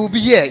 we will be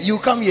here. You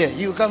come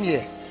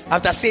here.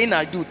 After saying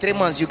I do, 3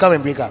 months, you come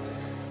and break up.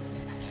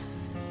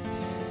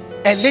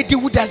 A lady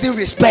who doesn't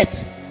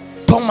respect,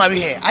 don't marry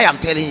her. I am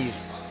telling you.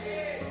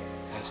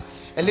 Yes.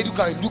 A lady who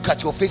can look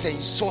at your face and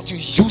insult you,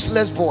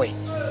 useless boy,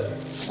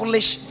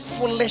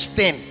 foolish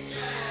thing.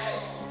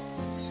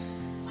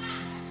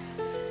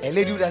 A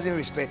lady who doesn't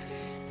respect.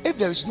 If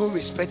there is no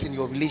respect in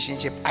your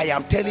relationship, I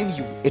am telling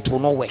you, it will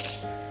not work.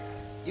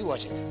 You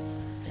watch it.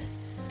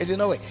 It will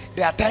not work.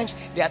 There are times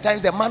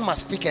the man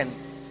must speak and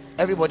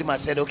everybody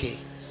must say, okay,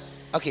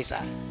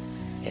 sir.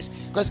 Yes.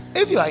 Because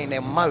if you are in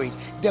a marriage,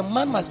 the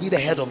man must be the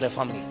head of the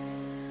family.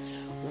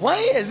 Why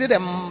is it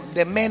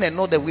the men and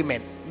not the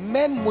women?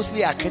 Men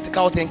mostly are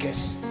critical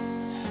thinkers.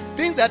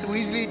 Things that will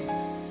easily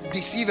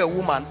deceive a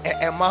woman,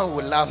 a man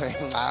will laugh.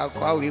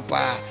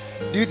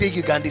 Do you think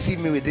you can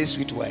deceive me with these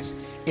sweet words?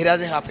 It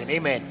doesn't happen.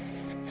 Amen.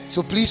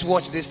 So please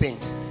watch these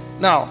things.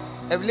 Now,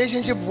 a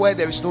relationship where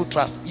there is no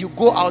trust, you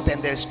go out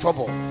and there is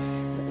trouble.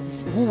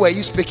 Who were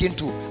you speaking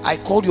to? I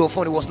called your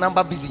phone, it was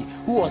number busy.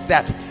 Who was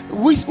that?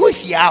 Who is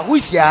here? I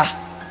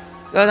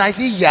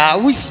say,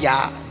 who is here?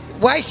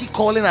 Why is he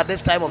calling at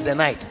this time of the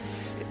night?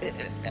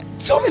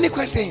 So many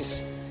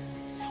questions.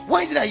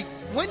 Why is it that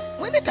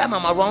when the time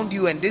I'm around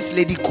you and this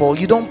lady call,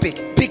 you don't pick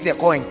the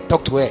call and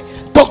talk to her?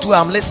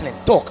 I'm listening.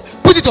 Talk.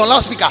 Put it on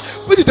loudspeaker.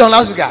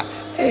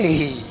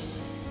 Hey,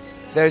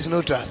 there is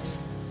no trust.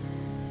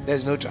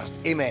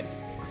 Amen.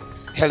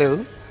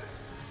 Hello.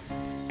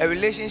 A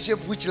relationship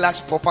which lacks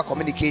proper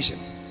communication,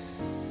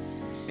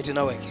 it will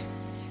not work.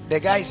 The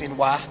guy is in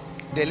Wa,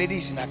 the lady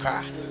is in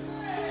Accra.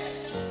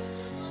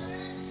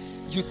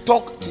 You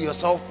talk to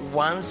yourself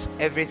once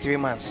every 3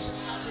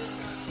 months.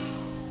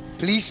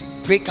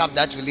 Please break up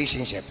that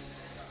relationship.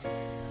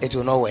 It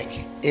will not work.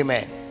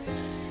 Amen.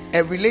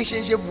 A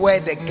relationship where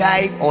the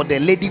guy or the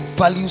lady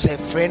values her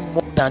friend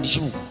more than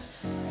you,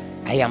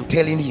 I am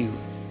telling you,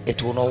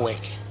 it will not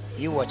work.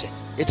 You watch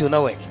it. It will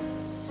not work.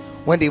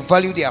 When they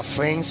value their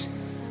friends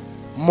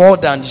more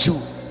than you,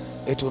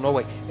 it will not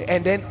work.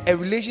 And then a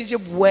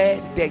relationship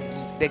where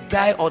the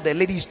guy or the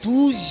lady is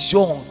too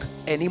young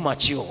and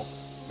immature.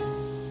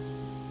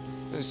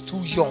 It's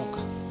too young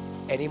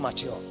and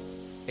immature.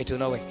 It will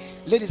not work.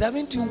 Ladies,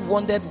 haven't you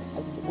wondered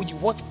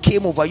what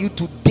came over you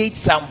to date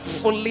some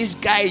foolish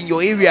guy in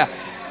your area?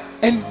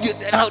 And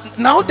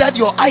now that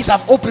your eyes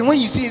have opened, when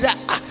you see that,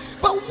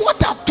 but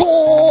what at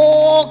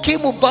all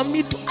came over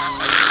me to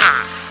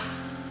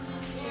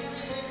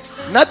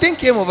Nothing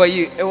came over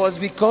you. It was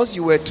because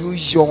you were too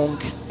young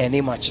and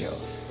immature.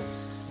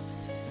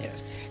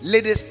 Yes.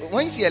 Ladies,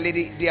 when you see a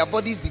lady, their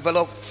bodies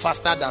develop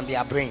faster than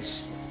their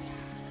brains.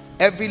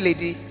 Every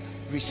lady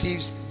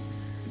receives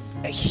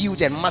a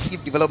huge and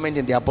massive development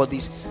in their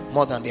bodies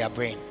more than their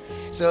brain.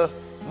 So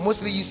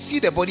mostly you see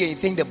the body and you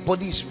think the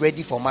body is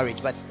ready for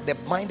marriage, but the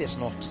mind is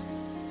not.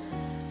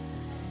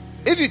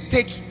 If you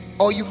take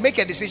or you make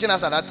a decision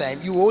as at that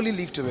time, you only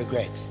live to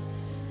regret.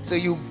 So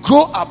you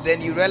grow up,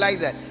 then you realize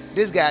that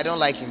this guy, I don't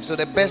like him. So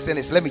the best thing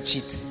is, let me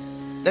cheat.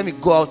 Let me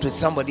go out with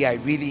somebody I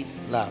really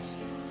love.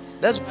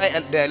 That's why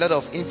there are a lot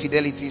of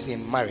infidelities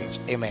in marriage.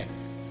 Amen.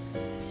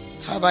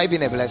 Have I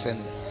been a blessing?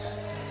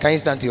 Can you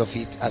stand to your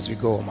feet as we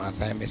go? My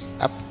time is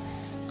up.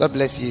 God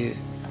bless you.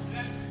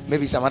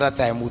 Maybe some other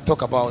time we'll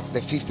talk about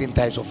the 15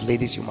 types of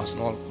ladies you must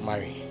not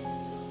marry.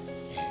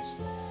 Yes.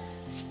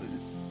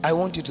 I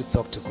want you to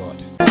talk to God.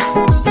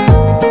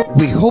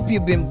 We hope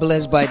you've been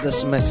blessed by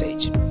this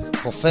message.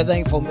 For further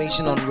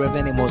information on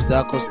Reverend Amos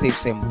Darko's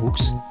tapes and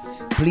books,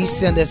 please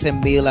send us a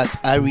mail at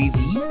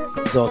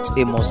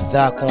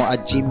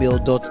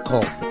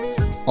rev.amosdarko@gmail.com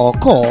or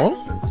call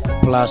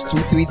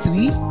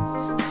 +233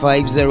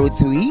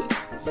 503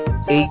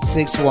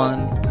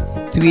 861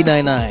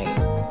 399.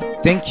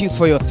 Thank you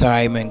for your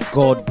time and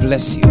God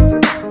bless you.